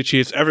Kansas City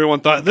Chiefs.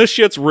 Everyone thought, this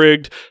shit's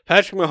rigged.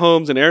 Patrick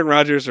Mahomes and Aaron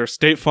Rodgers are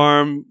State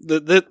Farm.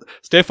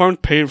 State Farm's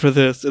paying for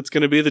this. It's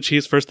going to be the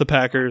Chiefs versus the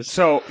Packers.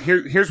 So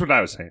here's what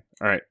I was saying.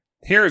 All right.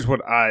 Here's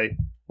what I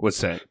was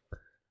saying.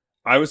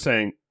 I was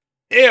saying,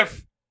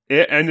 if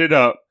it ended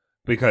up...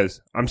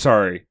 Because, I'm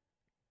sorry,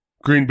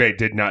 Green Bay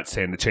did not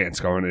stand a chance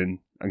going in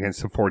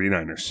against the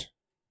 49ers.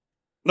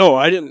 No,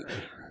 I didn't.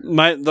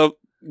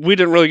 We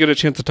didn't really get a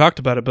chance to talk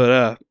about it,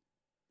 but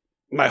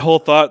my whole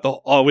thought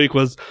all week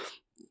was,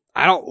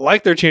 I don't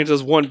like their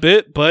chances one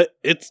bit, but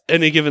it's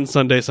any given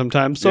Sunday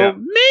sometimes, so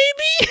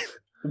maybe.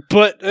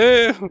 But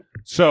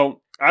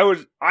so I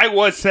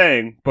was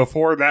saying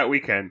before that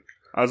weekend,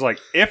 I was like,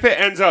 if it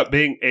ends up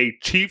being a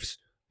Chiefs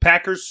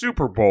Packers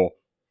Super Bowl,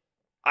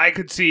 I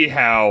could see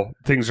how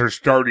things are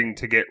starting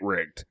to get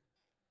rigged.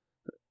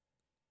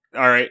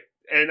 All right,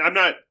 and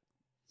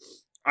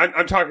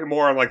I'm talking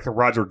more on like the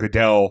Roger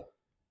Goodell,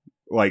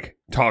 like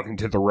talking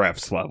to the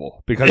refs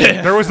level, because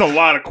there was a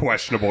lot of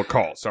questionable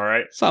calls. All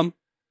right, some.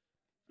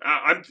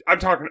 I'm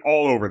talking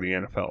all over the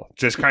NFL,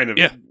 just kind of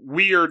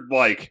weird.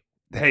 Like,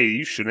 hey,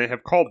 you shouldn't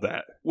have called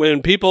that.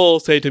 When people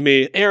say to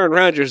me, Aaron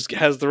Rodgers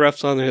has the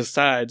refs on his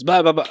sides,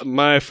 blah blah blah,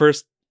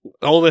 the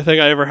only thing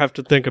I ever have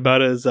to think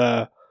about is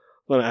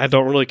when I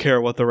don't really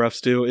care what the refs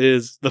do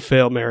is the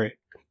Fail Mary.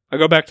 I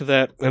go back to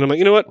that, and I'm like,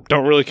 you know what?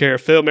 Don't really care.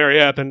 Fail Mary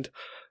happened.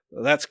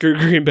 That screwed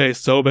Green Bay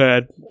so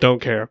bad.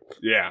 Don't care.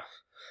 Yeah.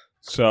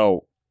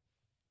 So,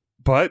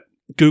 but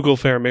Google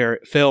Fail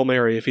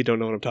Mary if you don't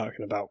know what I'm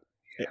talking about,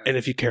 and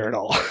if you care at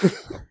all,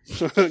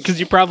 because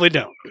you probably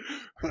don't.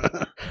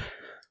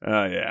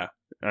 Yeah.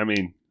 I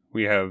mean,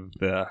 we have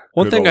the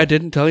one thing I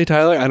didn't tell you,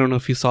 Tyler. I don't know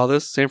if you saw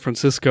this. San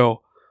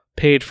Francisco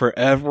paid for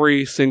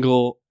every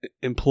single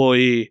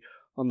employee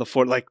on the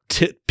floor, like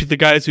the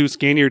guys who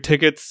scan your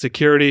tickets,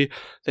 security.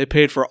 They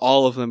paid for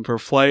all of them for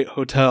flight,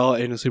 hotel,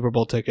 and a Super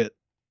Bowl ticket.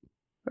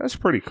 That's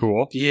pretty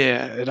cool.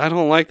 Yeah, and I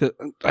don't like that.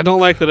 I don't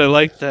like that I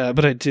like that,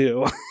 but I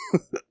do.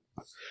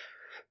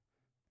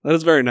 That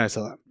is very nice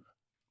of them.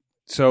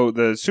 So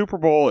the Super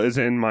Bowl is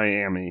in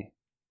Miami,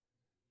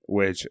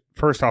 which,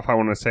 first off, I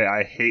want to say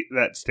I hate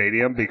that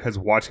stadium because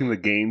watching the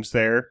games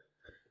there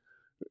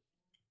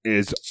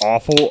is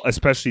awful,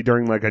 especially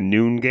during like a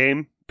noon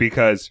game,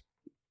 because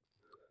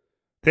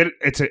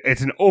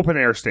it's an open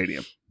air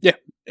stadium. Yeah.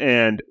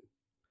 And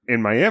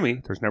in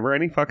Miami, there's never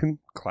any fucking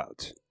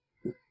clouds.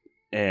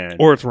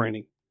 Or it's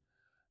raining.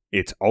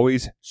 it's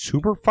always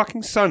super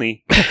fucking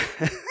sunny,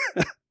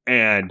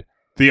 and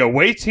the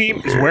away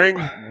team is wearing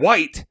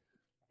white,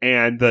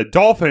 and the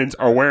Dolphins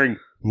are wearing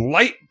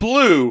light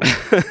blue,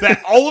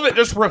 that all of it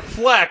just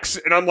reflects,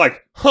 and I'm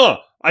like,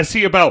 I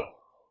see about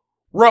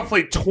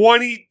roughly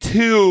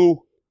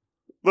 22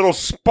 little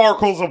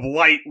sparkles of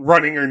light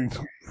running in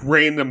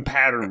random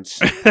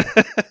patterns.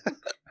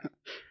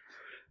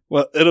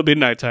 Well, it'll be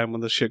nighttime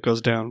when this shit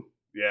goes down.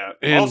 Yeah.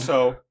 And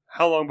also,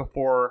 how long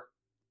before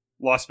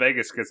Las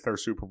Vegas gets their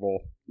Super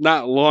Bowl?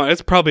 Not long.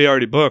 It's probably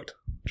already booked,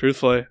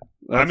 truthfully.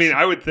 I mean,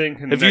 I would think.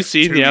 Have you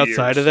seen the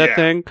outside of that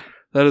thing?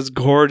 That is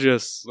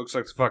gorgeous. Looks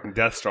like the fucking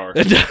Death Star.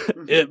 But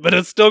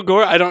it's still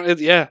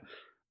gorgeous. Yeah.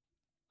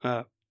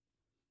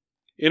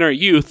 In our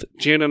youth,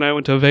 Jan and I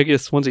went to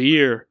Vegas once a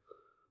year,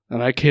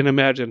 and I can't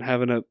imagine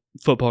having a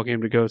football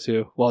game to go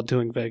to while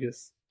doing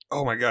Vegas.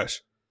 Oh my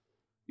gosh.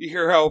 You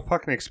hear how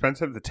fucking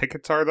expensive the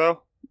tickets are,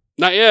 though?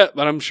 Not yet,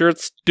 but I'm sure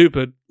it's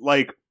stupid.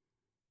 Like,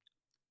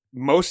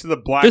 most of the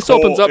black this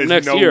hole opens up is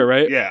next year,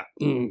 right? Yeah.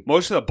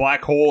 Most of the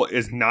black hole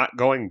is not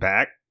going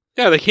back.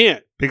 Yeah, they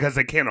can't. Because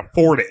they can't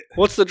afford it.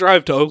 What's the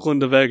drive to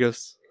Oakland to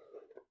Vegas?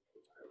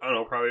 I don't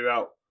know, probably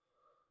about...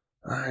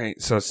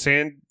 Alright, so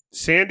San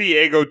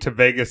Diego to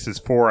Vegas is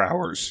 4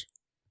 hours.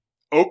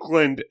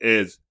 Oakland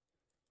is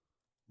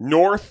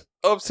north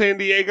of San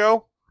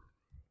Diego,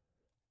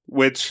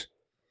 which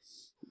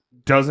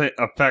doesn't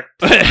affect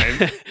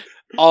time.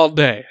 All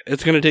day.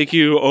 It's going to take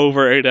you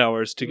over 8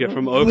 hours to get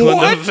from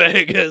Oakland to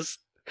Vegas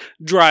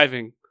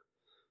driving.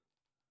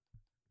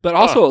 But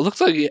also, it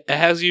looks like it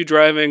has you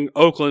driving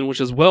Oakland,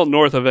 which is well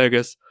north of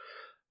Vegas,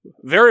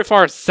 very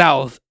far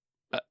south,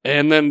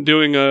 and then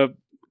doing a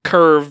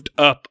curved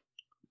up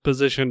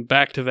position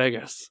back to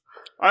Vegas.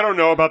 I don't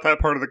know about that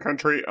part of the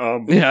country.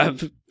 Yeah,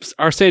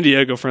 our San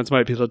Diego friends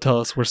might be able to tell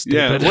us we're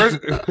stupid.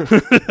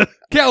 Yeah,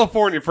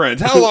 California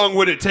friends, how long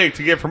would it take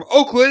to get from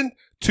Oakland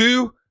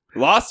to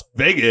Las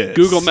Vegas?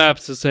 Google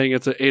Maps is saying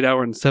it's an 8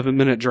 hour and 7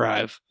 minute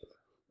drive.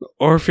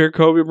 Or if you're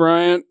Kobe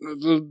Bryant,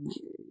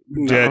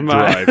 dead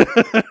drive.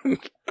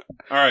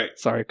 All right.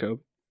 Sorry,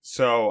 Kobe.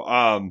 So,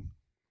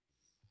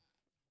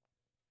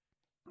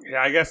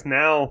 yeah, I guess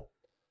now,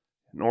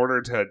 in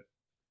order to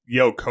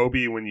yell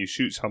Kobe when you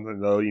shoot something,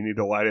 though, you need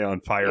to light it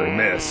on fire and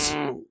miss.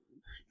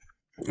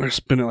 Or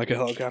spin it like a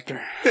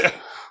helicopter.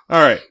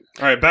 All right.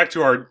 Back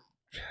to our...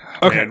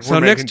 Okay, man, so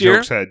we're next making year...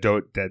 jokes at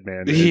Dead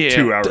Man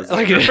 2 hours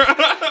like later.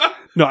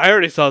 No, I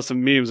already saw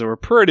some memes that were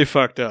pretty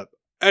fucked up.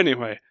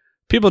 Anyway,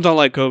 people don't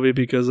like Kobe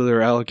because of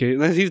their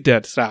allocation. He's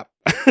dead. Stop.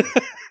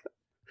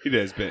 He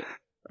does, but...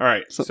 All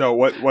right, so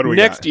what do we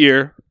next got?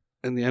 year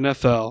in the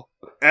NFL?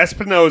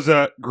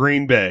 Espinoza,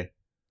 Green Bay.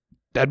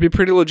 That'd be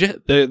pretty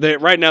legit. They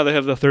right now they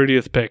have the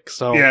 30th pick.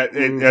 So yeah,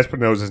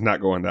 Espinoza's not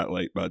going that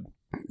late, bud.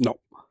 No.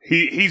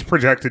 He's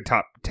projected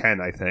top 10,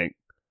 I think.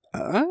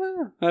 I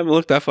haven't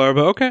looked that far,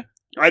 but okay.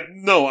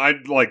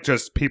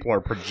 Just people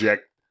are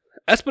project.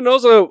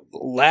 Espinoza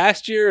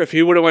last year, if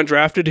he would have went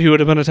drafted, he would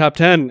have been a top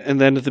 10. And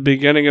then at the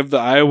beginning of the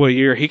Iowa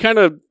year, he kind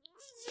of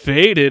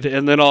faded,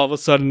 and then all of a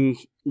sudden,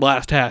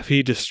 last half,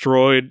 he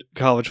destroyed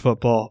college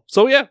football.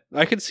 So yeah,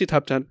 I could see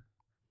top 10,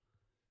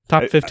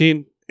 top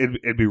 15.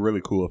 It'd be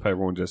really cool if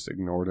everyone just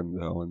ignored him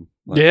though, and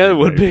it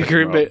would be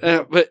Green Bay.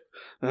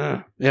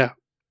 Yeah,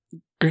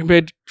 Green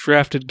Bay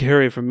drafted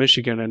Gary from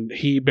Michigan, and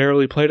he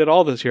barely played at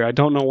all this year. I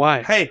don't know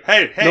why.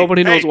 Hey!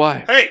 Nobody knows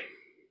why. Hey!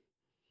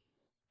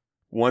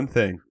 One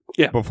thing,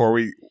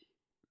 before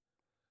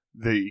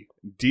the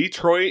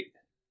Detroit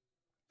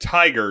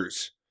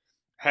Tigers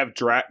have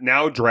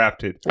now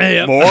drafted more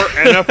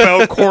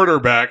NFL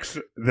quarterbacks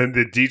than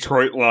the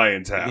Detroit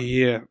Lions have.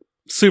 Yeah,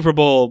 Super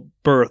Bowl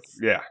berth.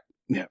 Yeah.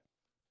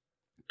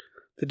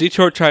 The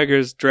Detroit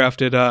Tigers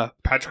drafted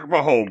Patrick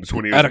Mahomes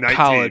when he was out of 19.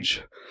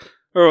 college.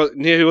 Or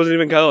he wasn't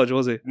even college,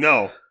 was he?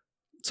 No.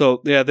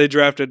 So yeah, they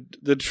drafted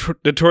the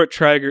Detroit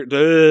Tigers.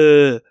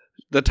 The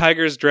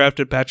Tigers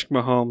drafted Patrick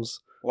Mahomes,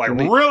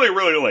 really,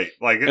 really late.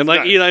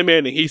 Eli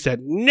Manning, he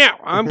said, "No,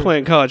 I'm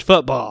playing college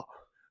football.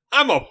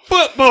 I'm a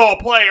football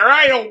player.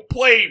 I don't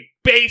play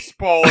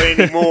baseball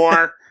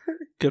anymore."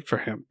 Good for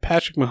him.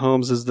 Patrick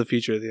Mahomes is the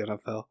future of the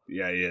NFL.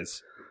 Yeah, he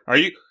is. Are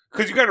you?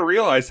 Because you got to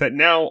realize that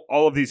now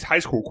all of these high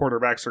school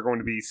quarterbacks are going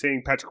to be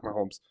seeing Patrick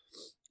Mahomes.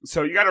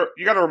 So you got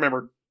to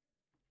remember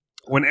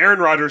when Aaron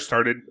Rodgers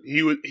started,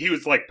 he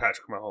was like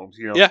Patrick Mahomes,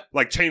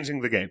 like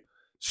changing the game.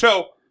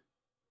 So,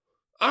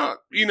 about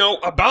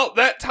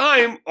that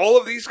time, all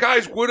of these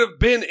guys would have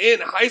been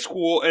in high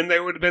school, and they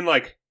would have been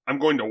like, "I'm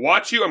going to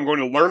watch you. I'm going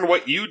to learn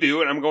what you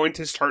do, and I'm going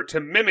to start to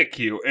mimic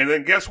you." And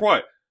then guess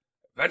what?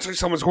 Eventually,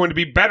 someone's going to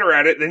be better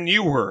at it than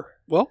you were.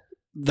 Well.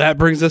 That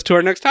brings us to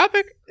our next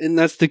topic, and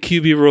that's the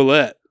QB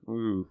roulette.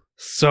 Ooh.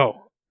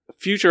 So,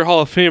 future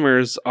Hall of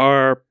Famers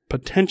are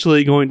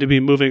potentially going to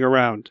be moving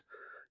around.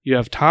 You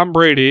have Tom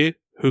Brady,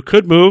 who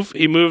could move.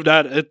 He moved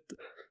out.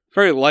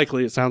 Very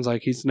likely, it sounds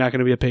like he's not going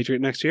to be a Patriot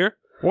next year.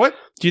 What?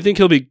 Do you think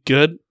he'll be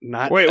good?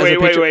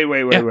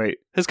 Wait.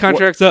 His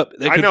contract's up.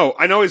 I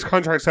know his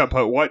contract's up,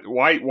 but what?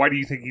 Why do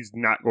you think he's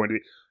not going to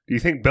be? Do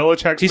you think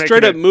Belichick's He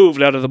straight up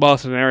moved out of the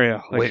Boston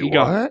area. Wait,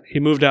 what? He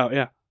moved out,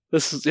 yeah.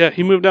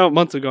 He moved out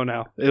months ago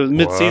now. It was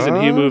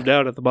mid-season. He What? moved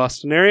out at the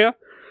Boston area.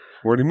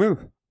 Where'd he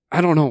move?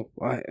 I don't know.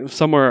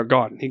 Somewhere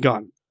gone. He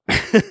gone.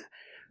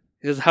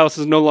 His house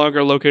is no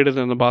longer located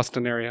in the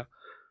Boston area.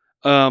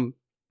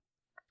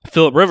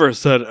 Philip Rivers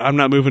said, I'm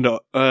not moving to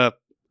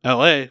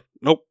LA.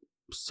 Nope.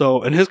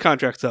 So, and his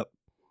contract's up.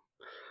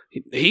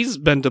 He's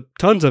been to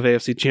tons of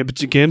AFC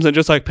championship games, and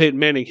just like Peyton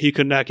Manning, he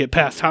could not get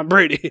past Tom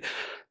Brady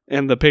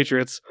and the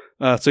Patriots.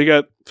 So you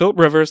got Philip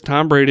Rivers,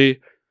 Tom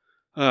Brady,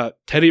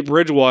 Teddy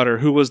Bridgewater,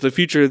 who was the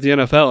future of the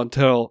NFL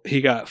until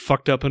he got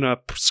fucked up in a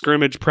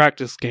scrimmage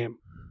practice game.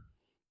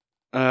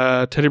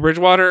 Teddy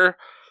Bridgewater,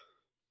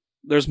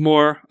 there's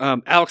more.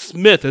 Alex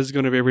Smith is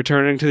going to be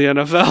returning to the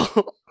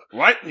NFL.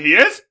 What? He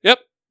is? Yep.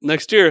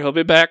 Next year, he'll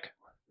be back.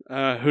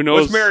 Who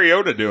knows? What's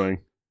Mariota doing?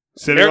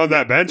 Sitting on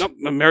that bench? Nope,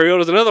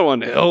 Mariota's another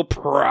one. He'll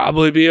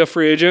probably be a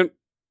free agent.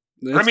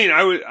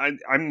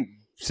 I'm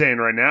saying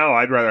right now,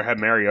 I'd rather have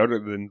Mariota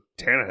than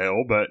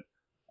Tannehill, but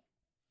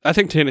I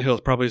think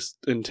Tannehill's probably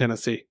in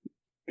Tennessee.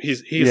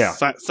 He's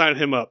signed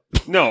him up.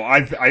 no,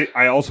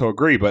 I also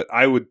agree. But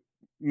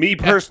me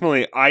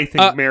personally, I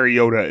think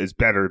Mariota is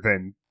better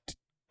than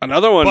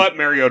another one. But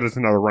Mariota's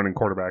another running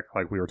quarterback,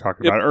 like we were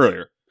talking about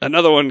earlier.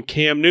 Another one,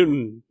 Cam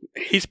Newton.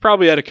 He's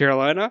probably out of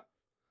Carolina.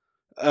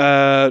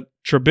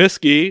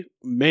 Trubisky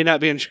may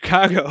not be in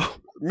Chicago.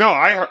 No,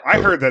 I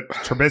heard that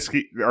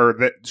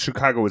that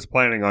Chicago was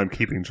planning on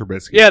keeping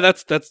Trubisky. Yeah,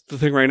 that's the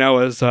thing right now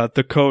is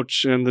the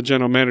coach and the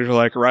general manager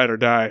like ride or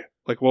die.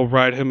 Like we'll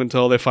ride him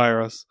until they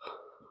fire us.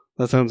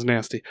 That sounds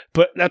nasty,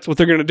 but that's what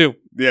they're gonna do.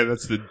 Yeah,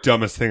 that's the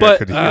dumbest thing I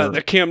could hear.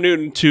 The Cam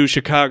Newton to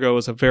Chicago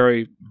is a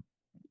very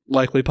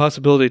likely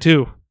possibility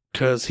too,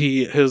 because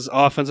his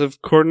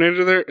offensive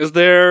coordinator there is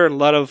there, and a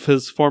lot of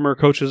his former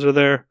coaches are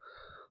there.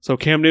 So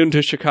Cam Newton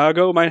to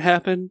Chicago might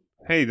happen.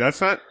 Hey,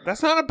 that's not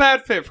a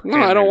bad fit for Cam No,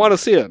 I don't Newton. want to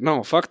see it.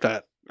 No, fuck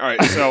that. All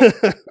right, so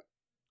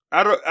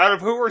out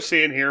of who we're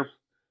seeing here,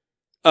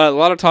 a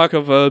lot of talk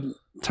of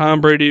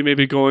Tom Brady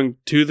maybe going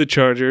to the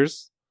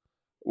Chargers.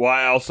 Well,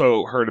 I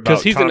also heard about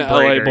because he's an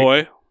LA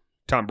boy.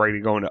 Tom Brady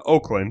going to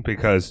Oakland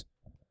because,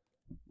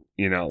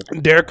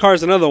 Derek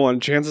Carr's another one.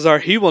 Chances are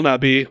he will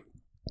not be.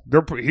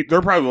 They're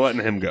probably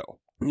letting him go.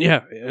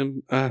 Yeah,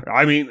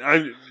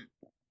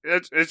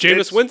 it's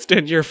Jameis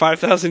Winston, your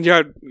 5,000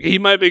 yard. He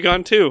might be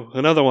gone too.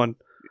 Another one.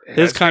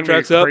 His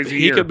contract's up.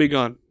 He could be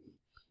gone.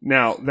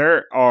 Now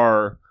there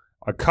are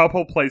a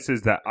couple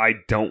places that I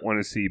don't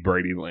want to see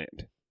Brady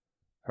land.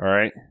 All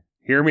right,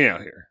 hear me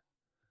out here.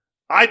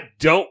 I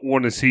don't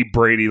want to see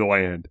Brady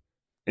land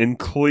in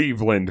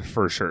Cleveland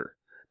for sure.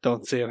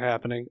 Don't see it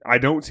happening. I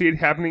don't see it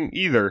happening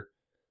either.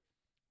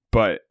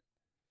 But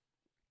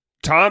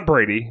Tom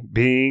Brady,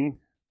 being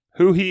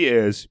who he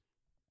is,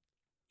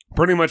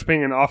 pretty much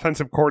being an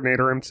offensive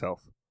coordinator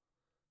himself,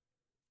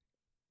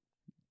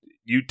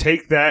 you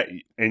take that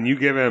and you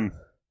give him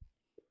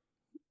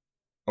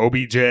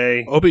OBJ.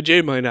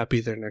 OBJ might not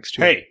be there next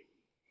year. Hey,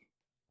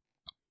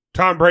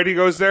 Tom Brady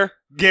goes there,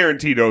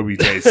 guaranteed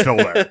OBJ is still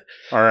there.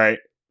 All right.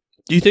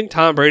 Do you think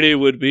Tom Brady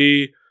would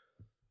be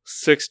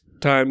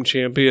 6-time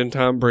champion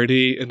Tom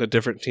Brady in a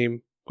different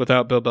team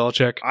without Bill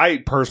Belichick?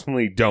 I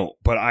personally don't,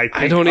 but I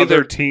think don't other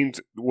either.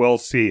 teams will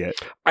see it.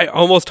 I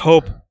almost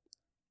hope.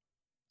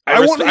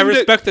 I want him to-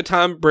 respect the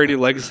Tom Brady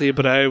legacy,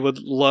 but I would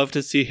love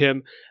to see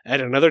him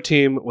at another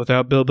team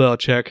without Bill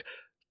Belichick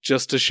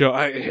just to show.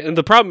 And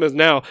the problem is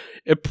now,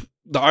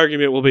 the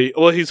argument will be,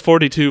 well, he's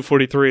 42,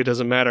 43, it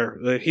doesn't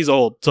matter. He's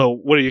old, so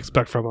what do you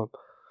expect from him?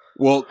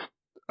 Well,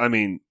 I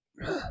mean,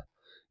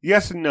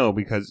 yes and no,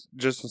 because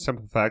just the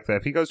simple fact that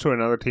if he goes to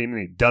another team and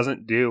he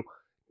doesn't do,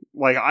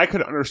 like, I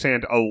could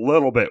understand a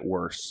little bit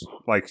worse.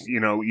 Like,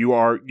 you've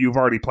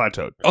already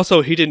plateaued.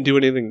 Also, he didn't do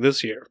anything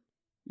this year.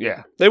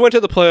 Yeah. They went to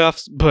the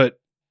playoffs, but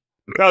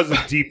That was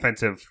a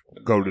defensive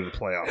go to the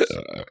playoffs.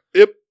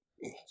 Yep.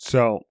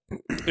 So,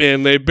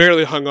 and they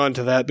barely hung on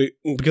to that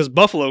because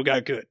Buffalo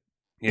got good.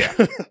 yeah.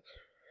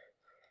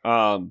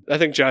 I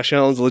think Josh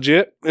Allen's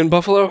legit in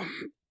Buffalo.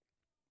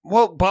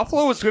 Well,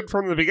 Buffalo was good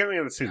from the beginning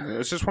of the season.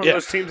 It's just one of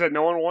those teams that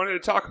no one wanted to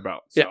talk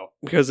about. So. Yeah,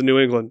 because of New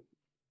England.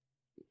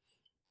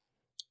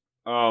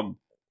 I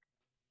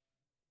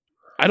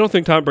don't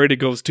think Tom Brady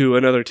goes to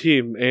another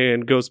team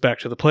and goes back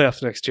to the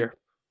playoffs next year.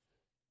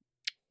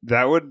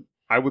 I would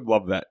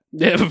love that.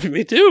 Yeah,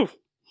 me too.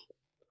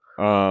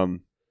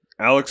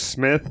 Alex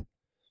Smith,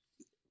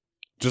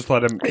 just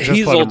let him.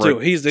 He's old too.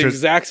 He's the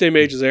exact same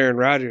age as Aaron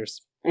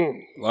Rodgers.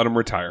 Let him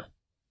retire.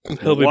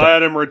 He'll be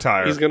let him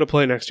retire. He's going to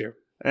play next year.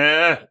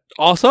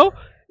 Also,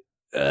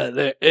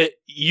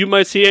 you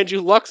might see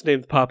Andrew Luck's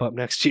name pop up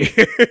next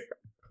year.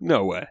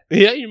 No way.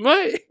 Yeah, you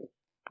might.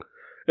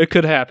 It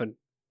could happen.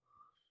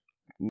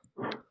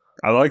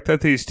 I like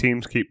that these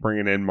teams keep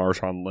bringing in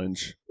Marshawn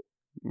Lynch.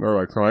 They're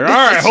like, all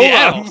right, hold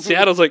on.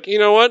 Seattle's like, you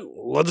know what?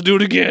 Let's do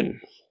it again.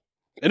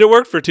 And it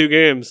worked for 2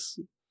 games.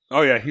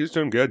 Oh, yeah, he was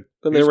doing good.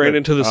 Then they ran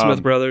into the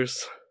Smith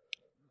brothers.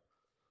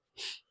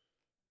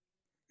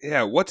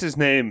 Yeah, what's his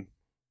name?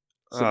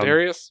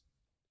 Sedarius?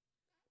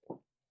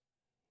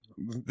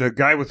 The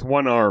guy with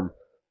one arm.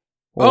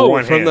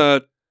 From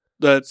hand.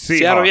 The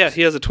Seattle, Seahawks. yeah,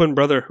 he has a twin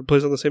brother who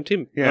plays on the same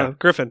team. Yeah.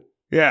 Griffin.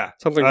 Yeah.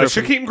 Something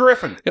Griffin. Shaquem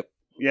Griffin. Yep.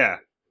 Yeah.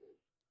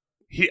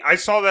 I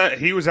saw that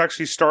he was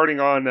actually starting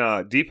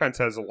on defense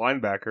as a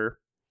linebacker.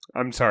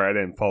 I'm sorry, I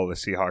didn't follow the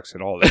Seahawks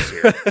at all this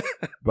year.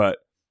 But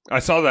I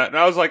saw that, and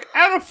I was like,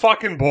 atta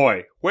fucking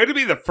boy. Way to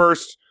be the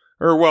first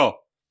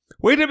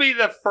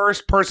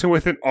person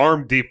with an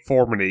arm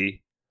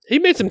deformity. He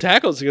made some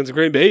tackles against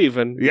Green Bay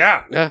even.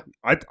 Yeah. Yeah.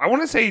 I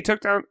want to say he took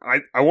down,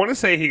 I want to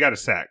say he got a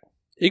sack.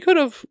 He could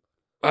have.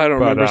 I don't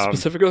remember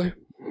specifically.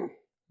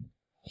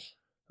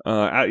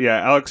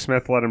 Alex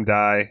Smith let him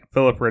die.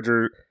 Philip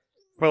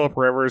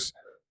Rivers,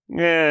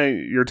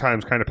 your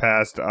time's kind of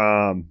passed.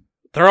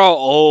 They're all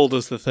old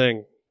is the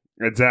thing.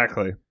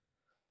 Exactly.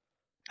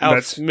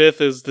 Alex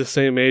Smith is the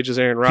same age as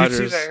Aaron Rodgers.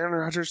 Did you see that Aaron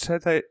Rodgers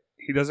said that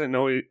he doesn't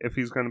know if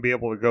he's going to be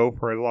able to go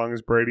for as long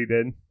as Brady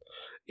did?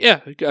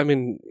 Yeah, I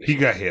mean... He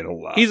got hit a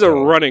lot. He's a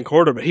running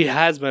quarterback. He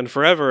has been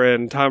forever,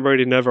 and Tom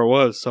Brady never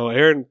was. So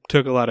Aaron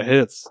took a lot of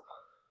hits.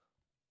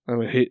 I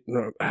mean,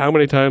 how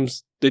many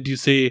times did you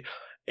see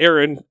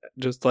Aaron,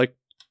 just like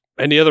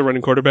any other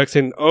running quarterback,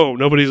 saying, oh,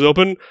 nobody's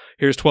open,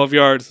 here's 12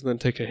 yards, and then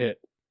take a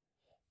hit?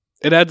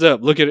 It adds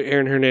up. Look at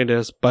Aaron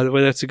Hernandez. By the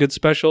way, that's a good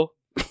special.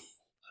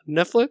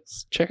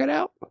 Netflix, check it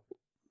out.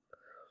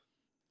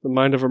 The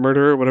Mind of a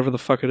Murderer, whatever the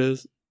fuck it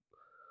is.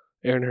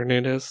 Aaron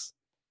Hernandez.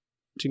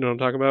 Do you know what I'm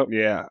talking about?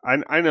 Yeah,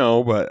 I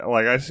know, but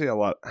like I see a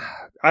lot.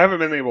 I haven't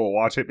been able to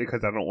watch it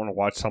because I don't want to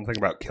watch something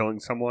about killing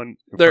someone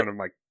in front of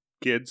my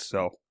kids.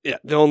 So yeah,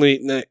 the only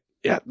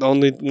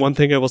one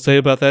thing I will say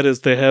about that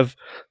is they have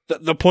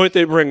the point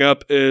they bring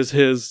up is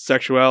his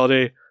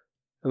sexuality,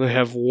 and they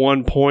have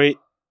one point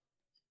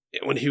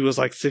when he was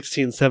like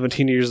 16,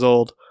 17 years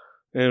old,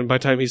 and by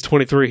the time he's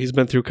 23, he's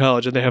been through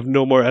college, and they have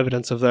no more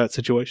evidence of that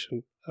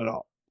situation at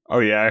all. Oh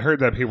yeah, I heard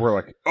that people were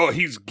like, "Oh,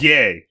 he's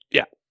gay."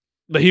 Yeah,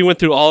 but he went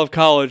through all of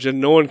college, and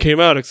no one came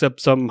out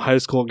except some high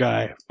school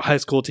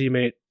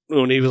teammate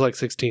when he was like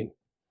 16.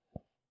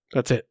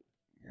 That's it.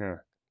 Yeah,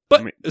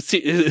 but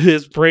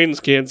his brain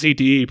scan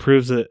CTE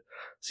proves that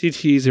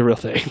CTE is a real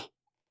thing.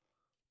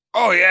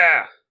 Oh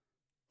yeah.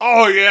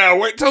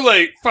 Wait till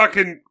they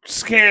fucking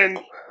scan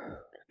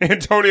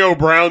Antonio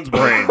Brown's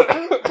brain.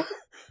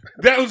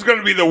 That was going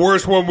to be the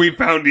worst one we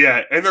found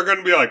yet, and they're going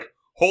to be like,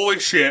 "Holy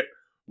shit."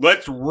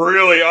 Let's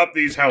really up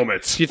these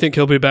helmets. Do you think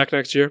he'll be back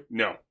next year?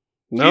 No.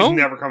 No? He's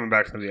never coming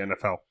back to the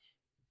NFL.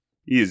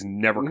 He is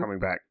never coming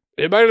back.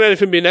 It might not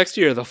even be next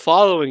year. The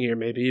following year,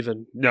 maybe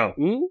even. No.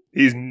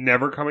 He's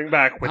never coming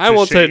back with I the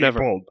won't shit say he never.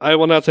 pulled. I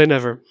will not say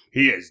never.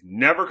 He is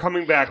never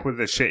coming back with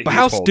the shit but he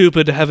how pulled.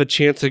 stupid to have a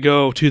chance to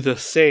go to the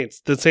Saints.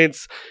 The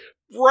Saints,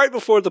 right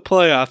before the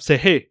playoffs, say,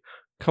 hey,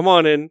 come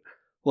on in.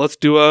 Let's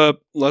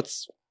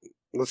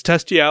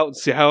test you out and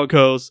see how it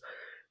goes.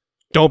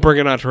 Don't bring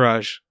an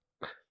entourage.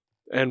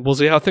 And we'll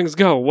see how things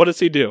go. What does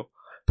he do?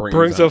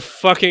 Brings a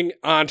fucking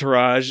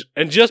entourage.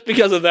 And just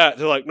because of that,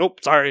 they're like,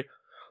 nope, sorry.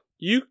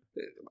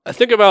 I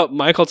think about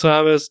Michael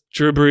Thomas,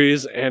 Drew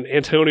Brees, and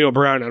Antonio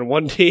Brown on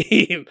one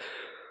team.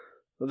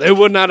 They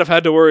would not have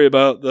had to worry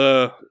about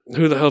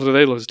who the hell did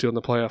they lose to in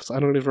the playoffs? I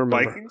don't even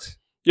remember. Vikings?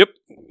 Yep.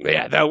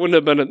 Yeah, that wouldn't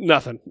have been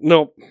nothing.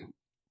 Nope.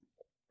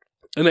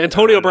 And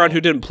Antonio Brown, who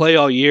didn't play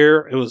all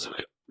year, it was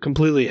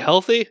completely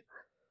healthy.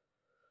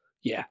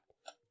 Yeah.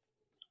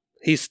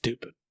 He's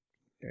stupid.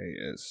 Yeah, he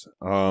is.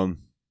 All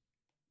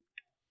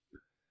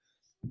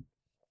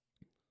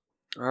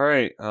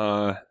right.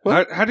 How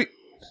do you...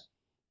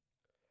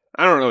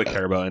 I don't really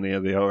care about any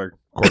of the other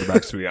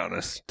quarterbacks, to be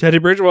honest. Teddy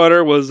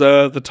Bridgewater was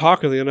the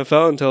talk of the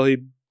NFL until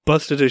he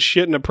busted his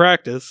shit in a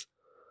practice.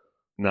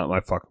 Not my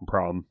fucking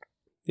problem.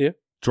 Yeah.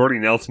 Jordy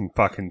Nelson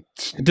fucking...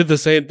 did the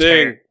same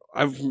thing.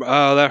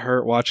 That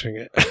hurt watching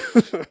it.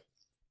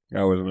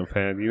 I wasn't a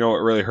fan. You know what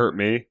really hurt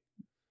me?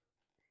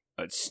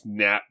 A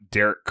snap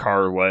Derek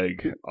Carr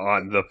leg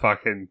on the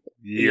fucking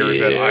year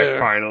that I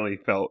finally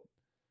felt.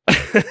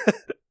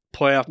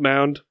 Playoff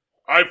mound.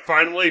 I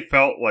finally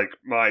felt like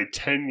my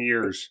 10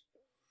 years.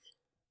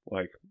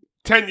 Like,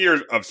 10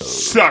 years of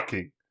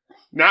sucking.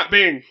 Not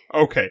being,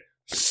 okay,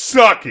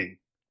 sucking.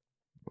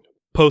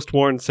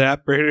 Post-Warren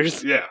Sapp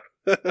Raiders. Yeah.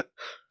 And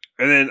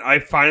then I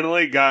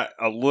finally got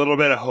a little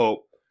bit of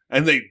hope.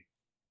 And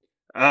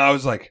I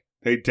was like,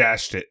 they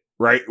dashed it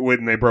right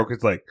when they broke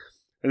his leg.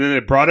 And then they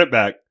brought it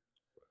back.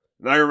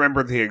 And I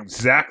remember the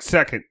exact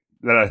second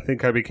that I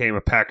think I became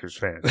a Packers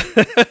fan.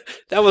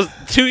 That was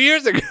 2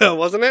 years ago,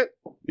 wasn't it?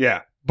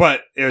 Yeah.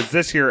 But it was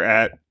this year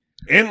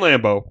in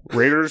Lambeau,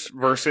 Raiders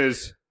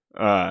versus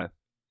Green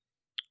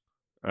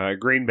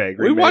Bay.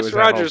 We watched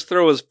Rodgers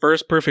throw his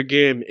first perfect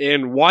game,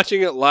 and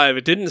watching it live,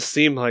 it didn't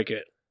seem like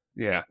it.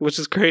 Yeah. Which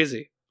is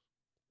crazy.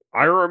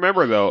 I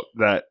remember, though,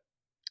 that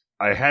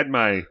I had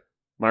my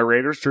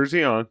Raiders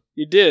jersey on.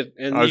 You did.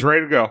 And I was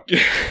ready to go.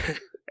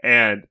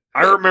 And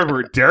I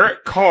remember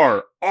Derek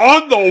Carr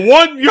on the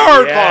 1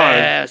 yard line.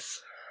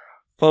 Yes.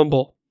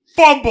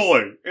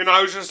 Fumbling. And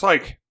I was just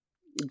like,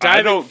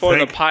 diving for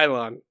the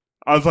pylon.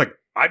 I was like,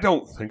 I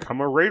don't think I'm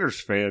a Raiders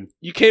fan.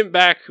 You came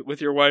back with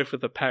your wife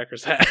with a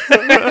Packers hat.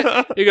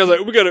 He goes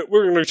like,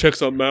 we're gonna check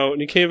something out,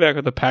 and he came back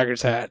with a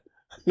Packers hat.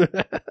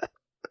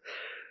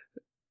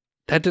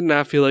 That did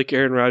not feel like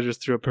Aaron Rodgers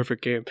threw a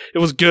perfect game. It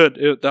was good.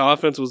 The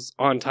offense was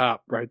on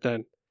top right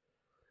then.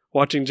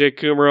 Watching Jake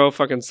Kummerow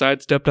fucking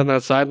sidestep on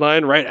that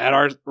sideline right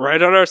on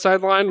our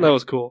sideline, that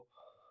was cool.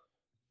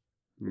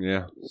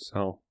 Yeah,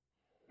 so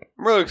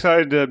I'm really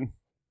excited to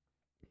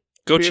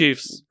go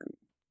Chiefs.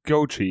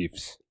 Go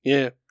Chiefs.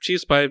 Yeah,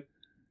 Chiefs by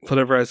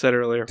whatever I said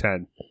earlier.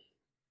 10.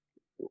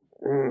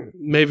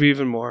 Maybe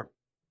even more.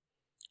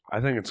 I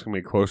think it's going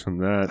to be closer than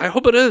that. I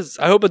hope it is.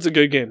 I hope it's a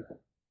good game.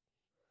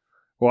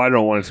 Well, I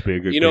don't want it to be a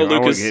good game. Lucas, I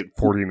want to get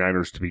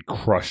 49ers to be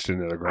crushed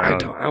into the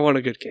ground. I want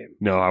a good game.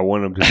 No, I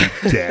want them to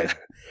be dead.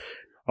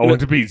 I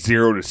want it to be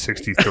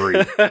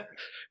 0-63.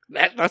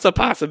 That's a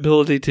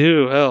possibility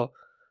too. Hell.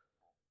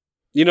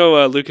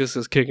 Lucas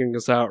is kicking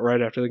us out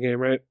right after the game,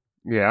 right?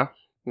 Yeah.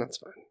 That's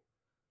fine.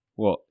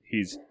 Well,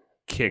 he's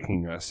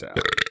kicking us out.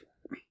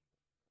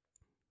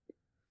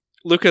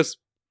 Lucas,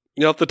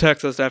 you'll have to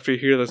text us after you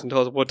hear this and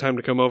tell us what time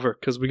to come over,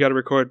 because we got to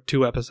record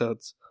 2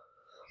 episodes.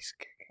 He's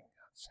kicking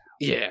us out.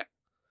 Yeah.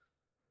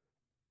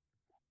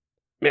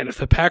 Man, if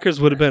the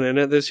Packers would have been in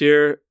it this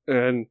year,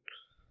 and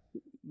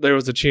there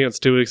was a chance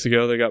 2 weeks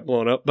ago they got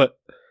blown up, but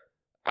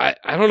I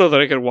don't know that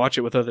I could watch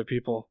it with other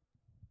people.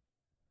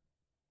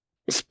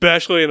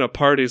 Especially in a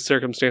party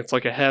circumstance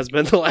like it has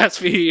been the last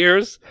few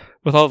years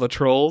with all the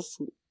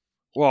trolls.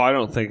 Well, I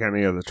don't think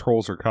any of the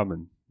trolls are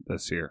coming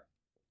this year.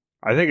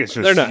 I think it's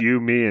just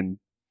you, me, and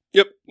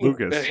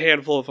Lucas. A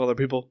handful of other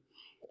people.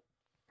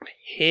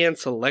 Hand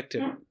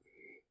selected.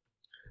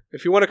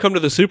 If you want to come to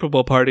the Super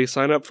Bowl party,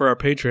 sign up for our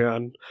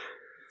Patreon.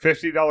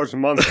 $50 a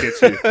month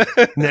gets you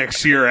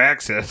next year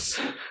access.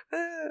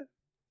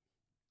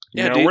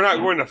 We're not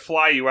going to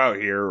fly you out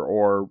here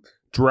or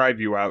drive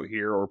you out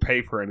here or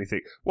pay for anything.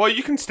 Well,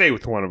 you can stay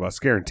with one of us,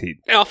 guaranteed.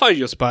 Yeah, I'll find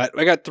you a spot.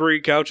 I got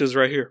 3 couches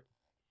right here.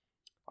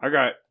 I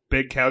got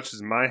big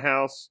couches in my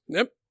house.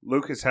 Yep.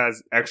 Lucas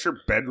has extra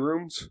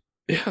bedrooms.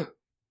 Yeah.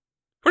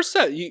 We're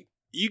set.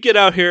 You get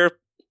out here,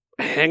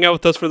 hang out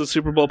with us for the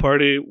Super Bowl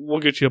party. We'll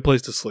get you a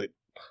place to sleep.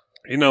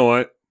 You know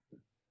what?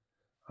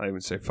 I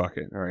even say fuck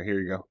it. All right, here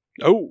you go.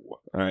 Oh.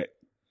 All right.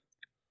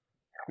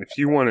 If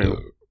you want to,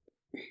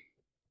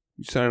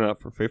 you sign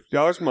up for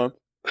 $50 a month.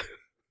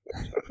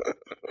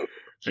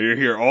 You're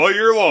here all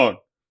year long.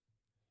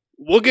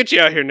 We'll get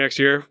you out here next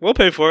year. We'll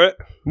pay for it.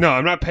 No,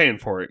 I'm not paying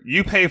for it.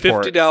 You pay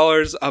for it.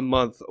 $50 a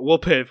month. We'll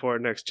pay for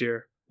it next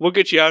year. We'll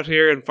get you out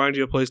here and find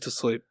you a place to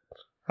sleep.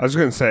 I was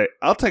going to say,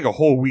 I'll take a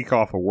whole week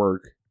off of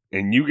work,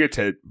 and you get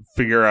to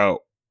figure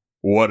out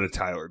what a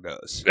Tyler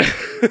does.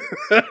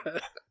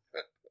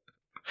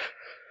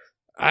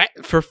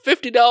 For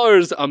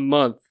 $50 a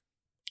month.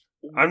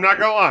 I'm not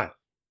going to lie.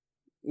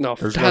 No,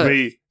 there's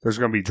going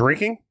to be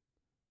drinking.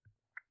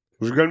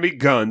 There's going to be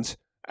guns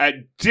at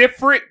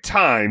different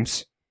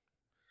times.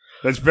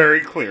 That's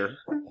very clear.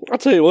 I'll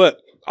tell you what.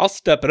 I'll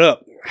step it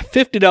up.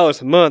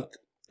 $50 a month.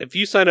 If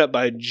you sign up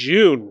by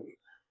June,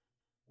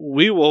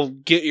 we will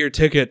get your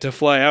ticket to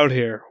fly out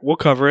here. We'll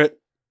cover it.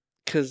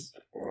 Because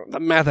the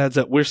math adds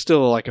up. We're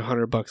still like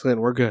 $100 in.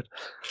 We're good.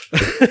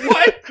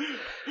 What?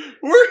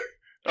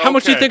 How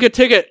much do you think a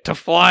ticket to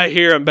fly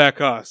here and back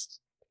costs?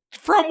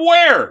 From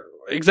where?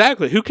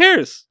 Exactly. Who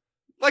cares?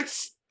 Like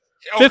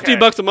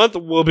 $50 a month,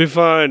 we'll be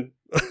fine.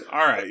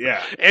 All right,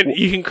 yeah. And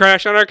you can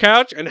crash on our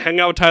couch and hang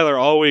out with Tyler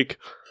all week.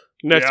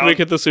 Next week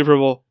at the Super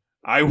Bowl.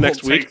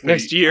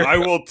 Next year. I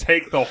will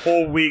take the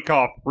whole week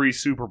off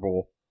pre-Super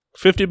Bowl.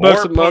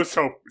 $50 a month.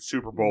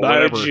 Super Bowl.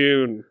 By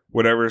June.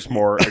 Whatever's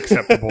more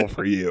acceptable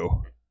for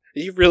you.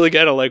 You really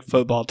gotta like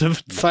football to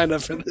sign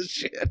up for this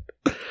shit.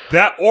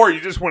 That, or you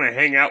just want to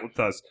hang out with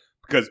us,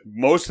 because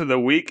most of the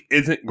week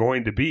isn't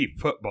going to be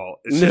football.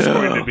 It's just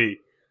going to be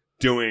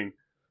doing...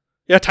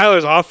 Yeah,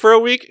 Tyler's off for a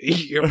week.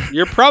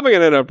 You're probably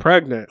going to end up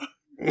pregnant.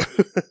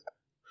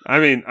 I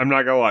mean, I'm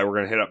not going to lie. We're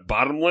going to hit up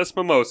bottomless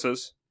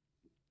mimosas.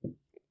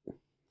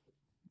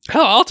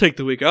 Hell, I'll take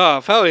the week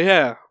off. Hell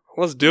yeah.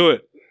 Let's do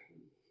it.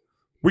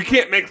 We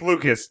can't make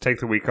Lucas take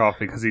the week off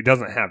because he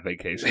doesn't have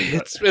vacation.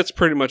 It's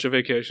pretty much a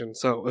vacation,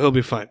 so he'll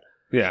be fine.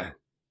 Yeah.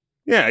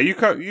 Yeah,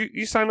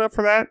 you sign up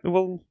for that,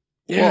 we'll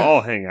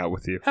all hang out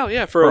with you. Hell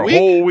yeah, for a week?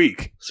 Whole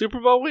week.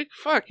 Super Bowl week?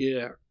 Fuck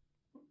yeah.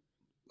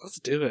 Let's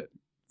do it.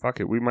 Fuck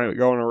it, we might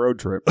go on a road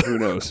trip. Who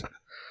knows?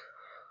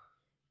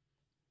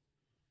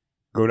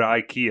 Go to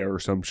IKEA or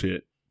some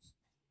shit.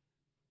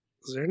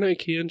 Is there an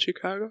IKEA in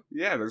Chicago?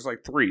 Yeah, there's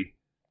like 3.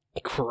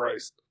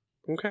 Christ.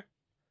 Okay.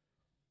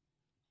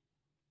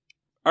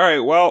 All right,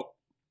 well.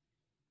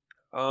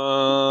 That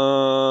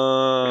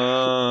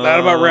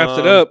about wraps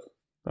it up.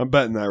 I'm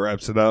betting that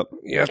wraps it up.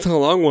 Yeah, it's a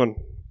long one.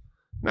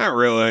 Not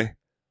really.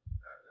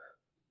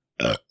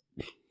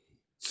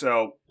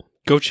 So.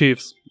 Go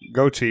Chiefs.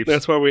 Go Chiefs.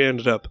 That's where we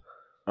ended up.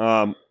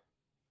 Yeah,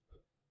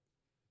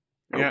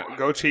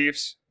 go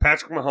Chiefs.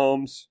 Patrick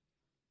Mahomes.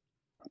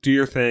 Do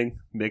your thing.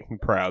 Make me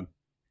proud.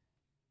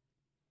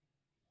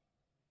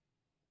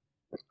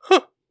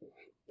 Huh.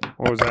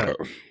 What was that?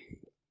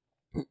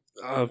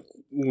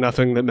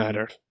 Nothing that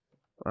mattered.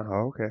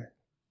 Oh, okay.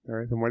 All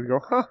right, then why'd you go,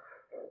 huh?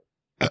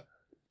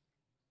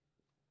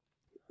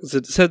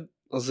 It said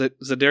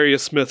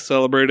Zadarius Smith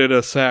celebrated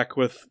a sack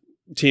with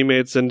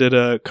teammates and did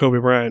a Kobe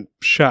Bryant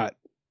shot.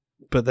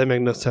 But that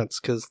makes no sense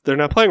because they're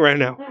not playing right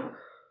now.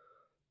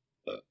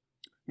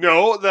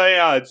 No,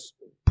 the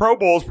Pro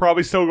Bowl's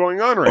probably still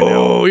going on right now.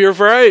 Oh, you're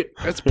right.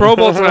 It's Pro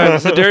Bowl time.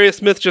 Zadarius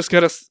Smith just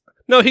got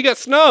No, he got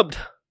snubbed.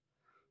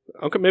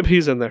 Okay, maybe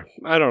he's in there.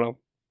 I don't know.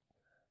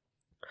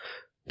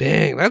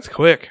 Dang, that's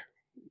quick.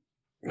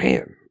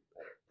 Man,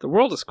 the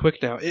world is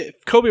quick now.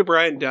 If Kobe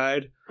Bryant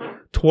died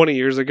 20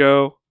 years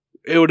ago,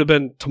 it would have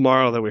been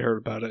tomorrow that we heard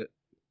about it.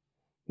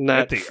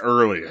 At the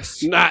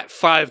earliest. Not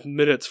 5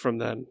 minutes from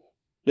then.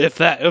 If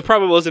that. It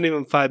probably wasn't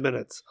even 5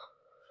 minutes.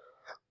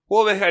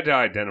 Well, they had to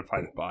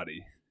identify the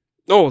body.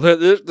 Oh,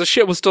 the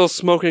shit was still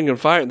smoking and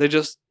firing. They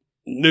just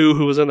knew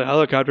who was in the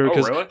helicopter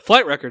because really?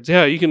 Flight records.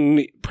 Yeah, you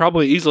can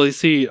probably easily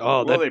see.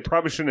 Well, they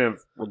probably shouldn't have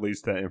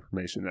released that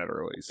information that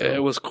early. So.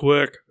 It was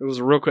quick. It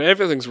was real quick.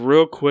 Everything's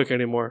real quick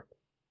anymore.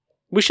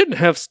 We shouldn't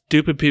have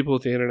stupid people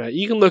with the internet.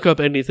 You can look up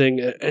anything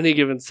at any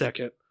given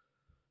second,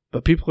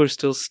 but people are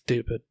still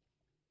stupid,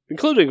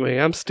 including me.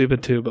 I'm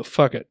stupid too, but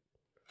fuck it.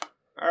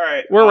 All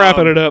right, we're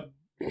wrapping it up.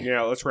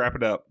 Yeah, let's wrap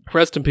it up.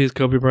 Rest in peace,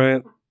 Kobe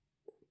Bryant.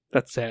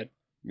 That's sad.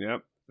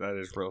 Yep, that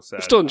is real sad.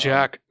 I'm still in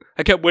Jack.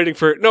 I kept waiting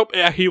for it. Nope,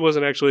 yeah, he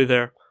wasn't actually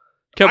there.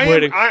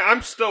 Waiting.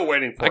 I'm still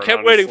waiting for it. I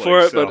kept waiting for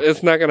it, but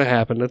it's not going to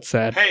happen. It's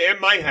sad. Hey,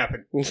 it might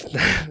happen. It's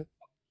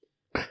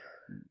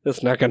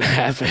not going to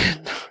happen.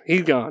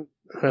 He's gone.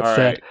 That's all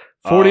sad.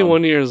 Right.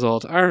 41 years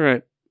old. All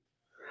right.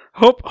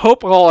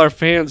 Hope all our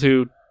fans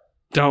who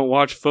don't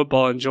watch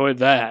football enjoyed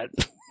that.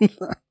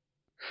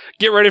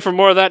 Get ready for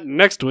more of that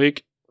next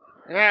week.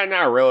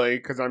 Not really,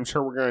 because I'm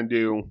sure we're going to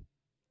do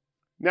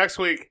next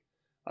week.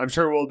 I'm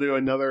sure we'll do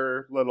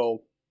another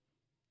little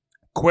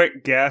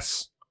quick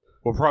guess.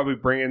 We'll probably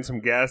bring in some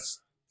guests.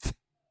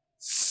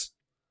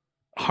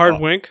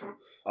 Hard wink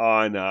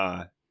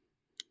on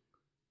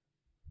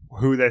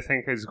who they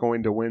think is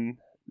going to win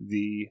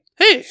the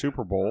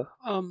Super Bowl.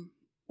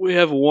 We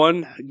have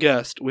one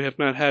guest we have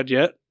not had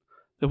yet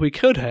that we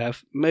could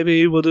have.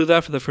 Maybe we'll do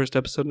that for the first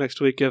episode next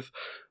week if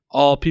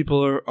all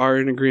people are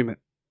in agreement.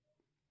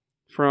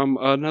 From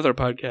another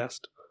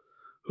podcast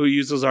who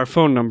uses our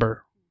phone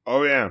number.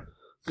 Oh, yeah.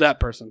 That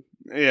person.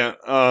 Yeah.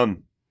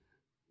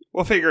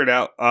 We'll figure it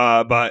out.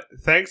 But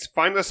thanks.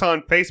 Find us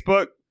on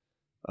Facebook.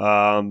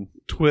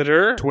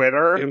 Twitter.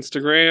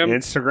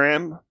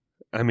 Instagram.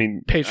 I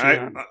mean,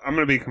 Patreon. I'm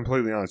going to be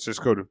completely honest.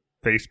 Just go to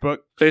Facebook.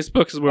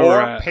 Facebook is where we're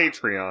at.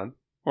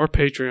 Or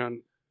Patreon.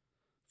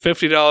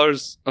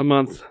 $50 a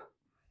month.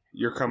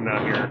 You're coming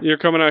out here. You're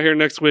coming out here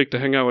next week to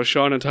hang out with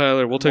Sean and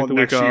Tyler. We'll take the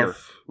week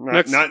off.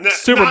 Next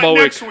Super Bowl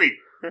week. Next week.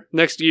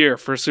 Next year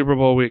for Super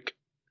Bowl week.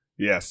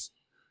 Yes.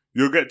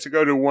 You'll get to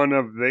go to one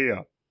of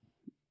the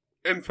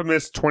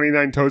infamous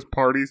 29 Toast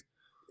parties.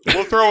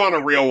 We'll throw on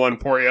a real one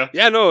for you.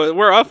 Yeah, no,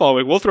 we're off all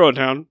week. We'll throw it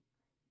down.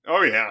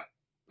 Oh, yeah.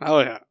 Oh,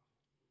 yeah.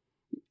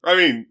 I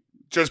mean,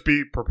 just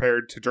be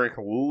prepared to drink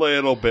a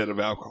little bit of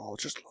alcohol.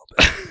 Just a little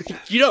bit.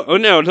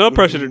 No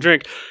pressure to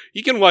drink.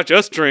 You can watch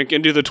us drink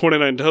and do the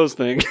 29 Toast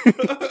thing.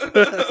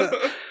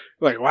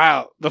 Like,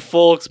 wow, the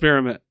full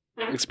experiment.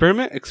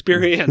 Experience.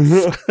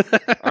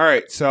 All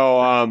right,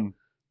 so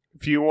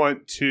if you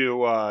want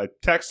to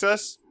text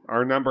us,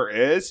 our number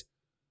is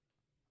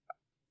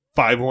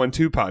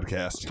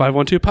 512-podcast.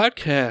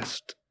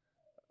 512-podcast.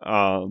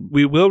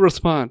 We will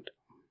respond.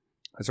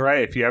 That's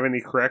right. If you have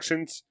any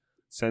corrections,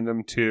 send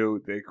them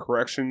to the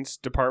corrections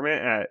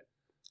department at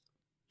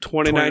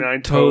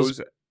 29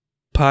 Toes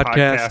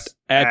podcast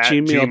at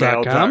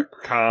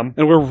gmail.com.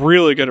 And we're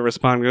really good at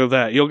responding to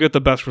that. You'll get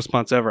the best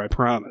response ever, I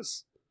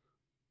promise.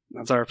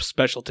 That's our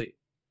specialty.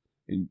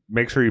 And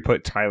make sure you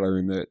put Tyler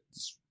in the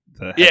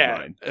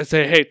headline. Yeah.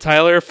 Say, hey,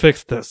 Tyler,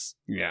 fix this.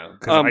 Yeah,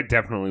 because I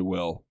definitely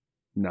will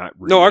not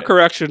read our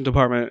correction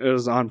department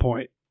is on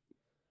point.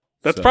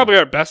 That's probably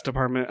our best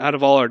department out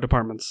of all our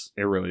departments.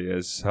 It really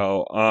is.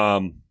 So,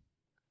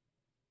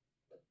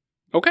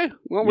 okay.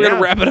 Well, we're going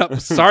to wrap it up.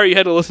 Sorry you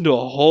had to listen to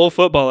a whole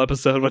football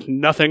episode with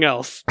nothing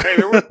else. Hey,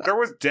 there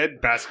was dead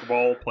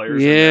basketball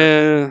players in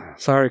there. Yeah.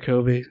 Sorry,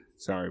 Kobe.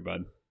 Sorry,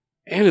 bud.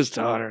 And his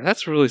daughter.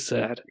 That's really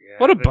sad. Yeah,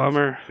 what a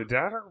bummer. The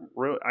daughter,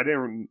 really? I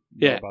didn't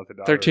know about the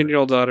daughter.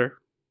 13-year-old daughter.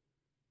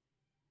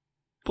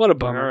 What a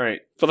bummer. All right.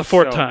 For the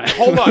fourth time.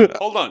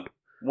 Hold on.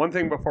 One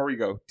thing before we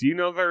go. Do you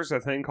know there's a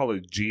thing called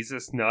a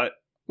Jesus nut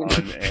on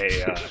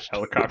a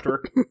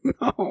helicopter?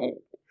 No.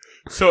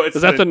 So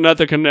is that the nut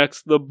that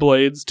connects the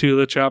blades to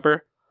the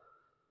chopper?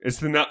 It's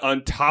the nut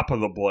on top of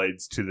the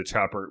blades to the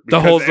chopper.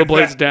 That holds the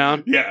blades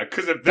down? Yeah,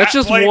 because if that's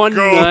just one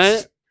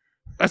nut.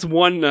 That's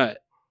one nut.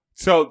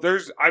 So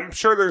I'm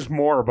sure there's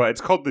more, but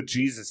it's called the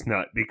Jesus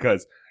nut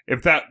because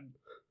if that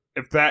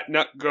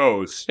nut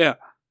goes,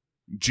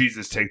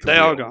 Jesus take the wheel.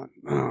 They all gone.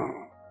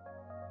 Oh.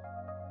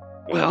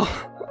 Well,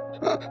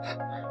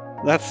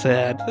 that's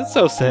sad. That's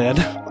so sad.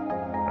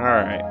 All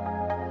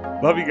right.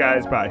 Love you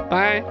guys. Bye.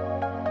 Bye.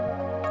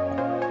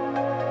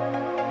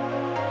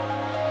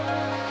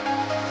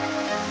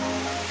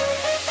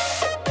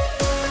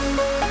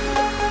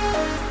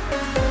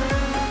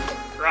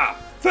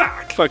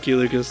 Fuck. Fuck you,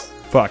 Lucas.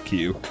 Fuck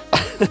you.